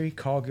 Siri,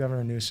 call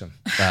Governor Newsom.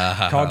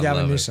 Call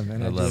Gavin Newsom.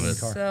 And I love it.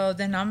 So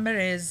the number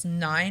is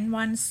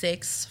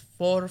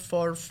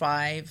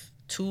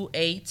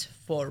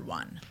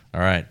 916-445-2841. All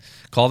right.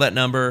 Call that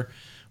number.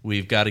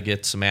 We've got to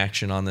get some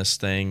action on this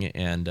thing,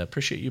 and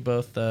appreciate you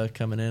both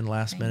coming in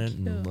last minute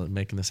and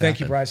making this happen. Thank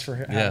you, Bryce, for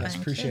having us.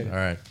 Appreciate it. All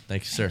right.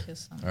 Thank you, sir. Thank you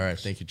so much. All right.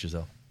 Thank you,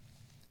 Gezel.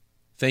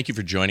 Thank you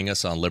for joining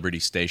us on Liberty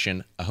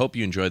Station. I hope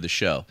you enjoyed the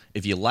show.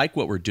 If you like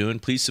what we're doing,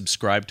 please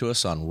subscribe to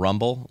us on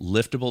Rumble,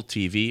 Liftable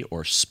TV,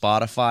 or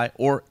Spotify,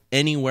 or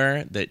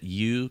anywhere that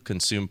you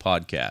consume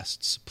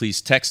podcasts.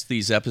 Please text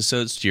these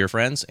episodes to your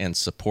friends and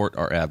support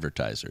our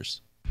advertisers.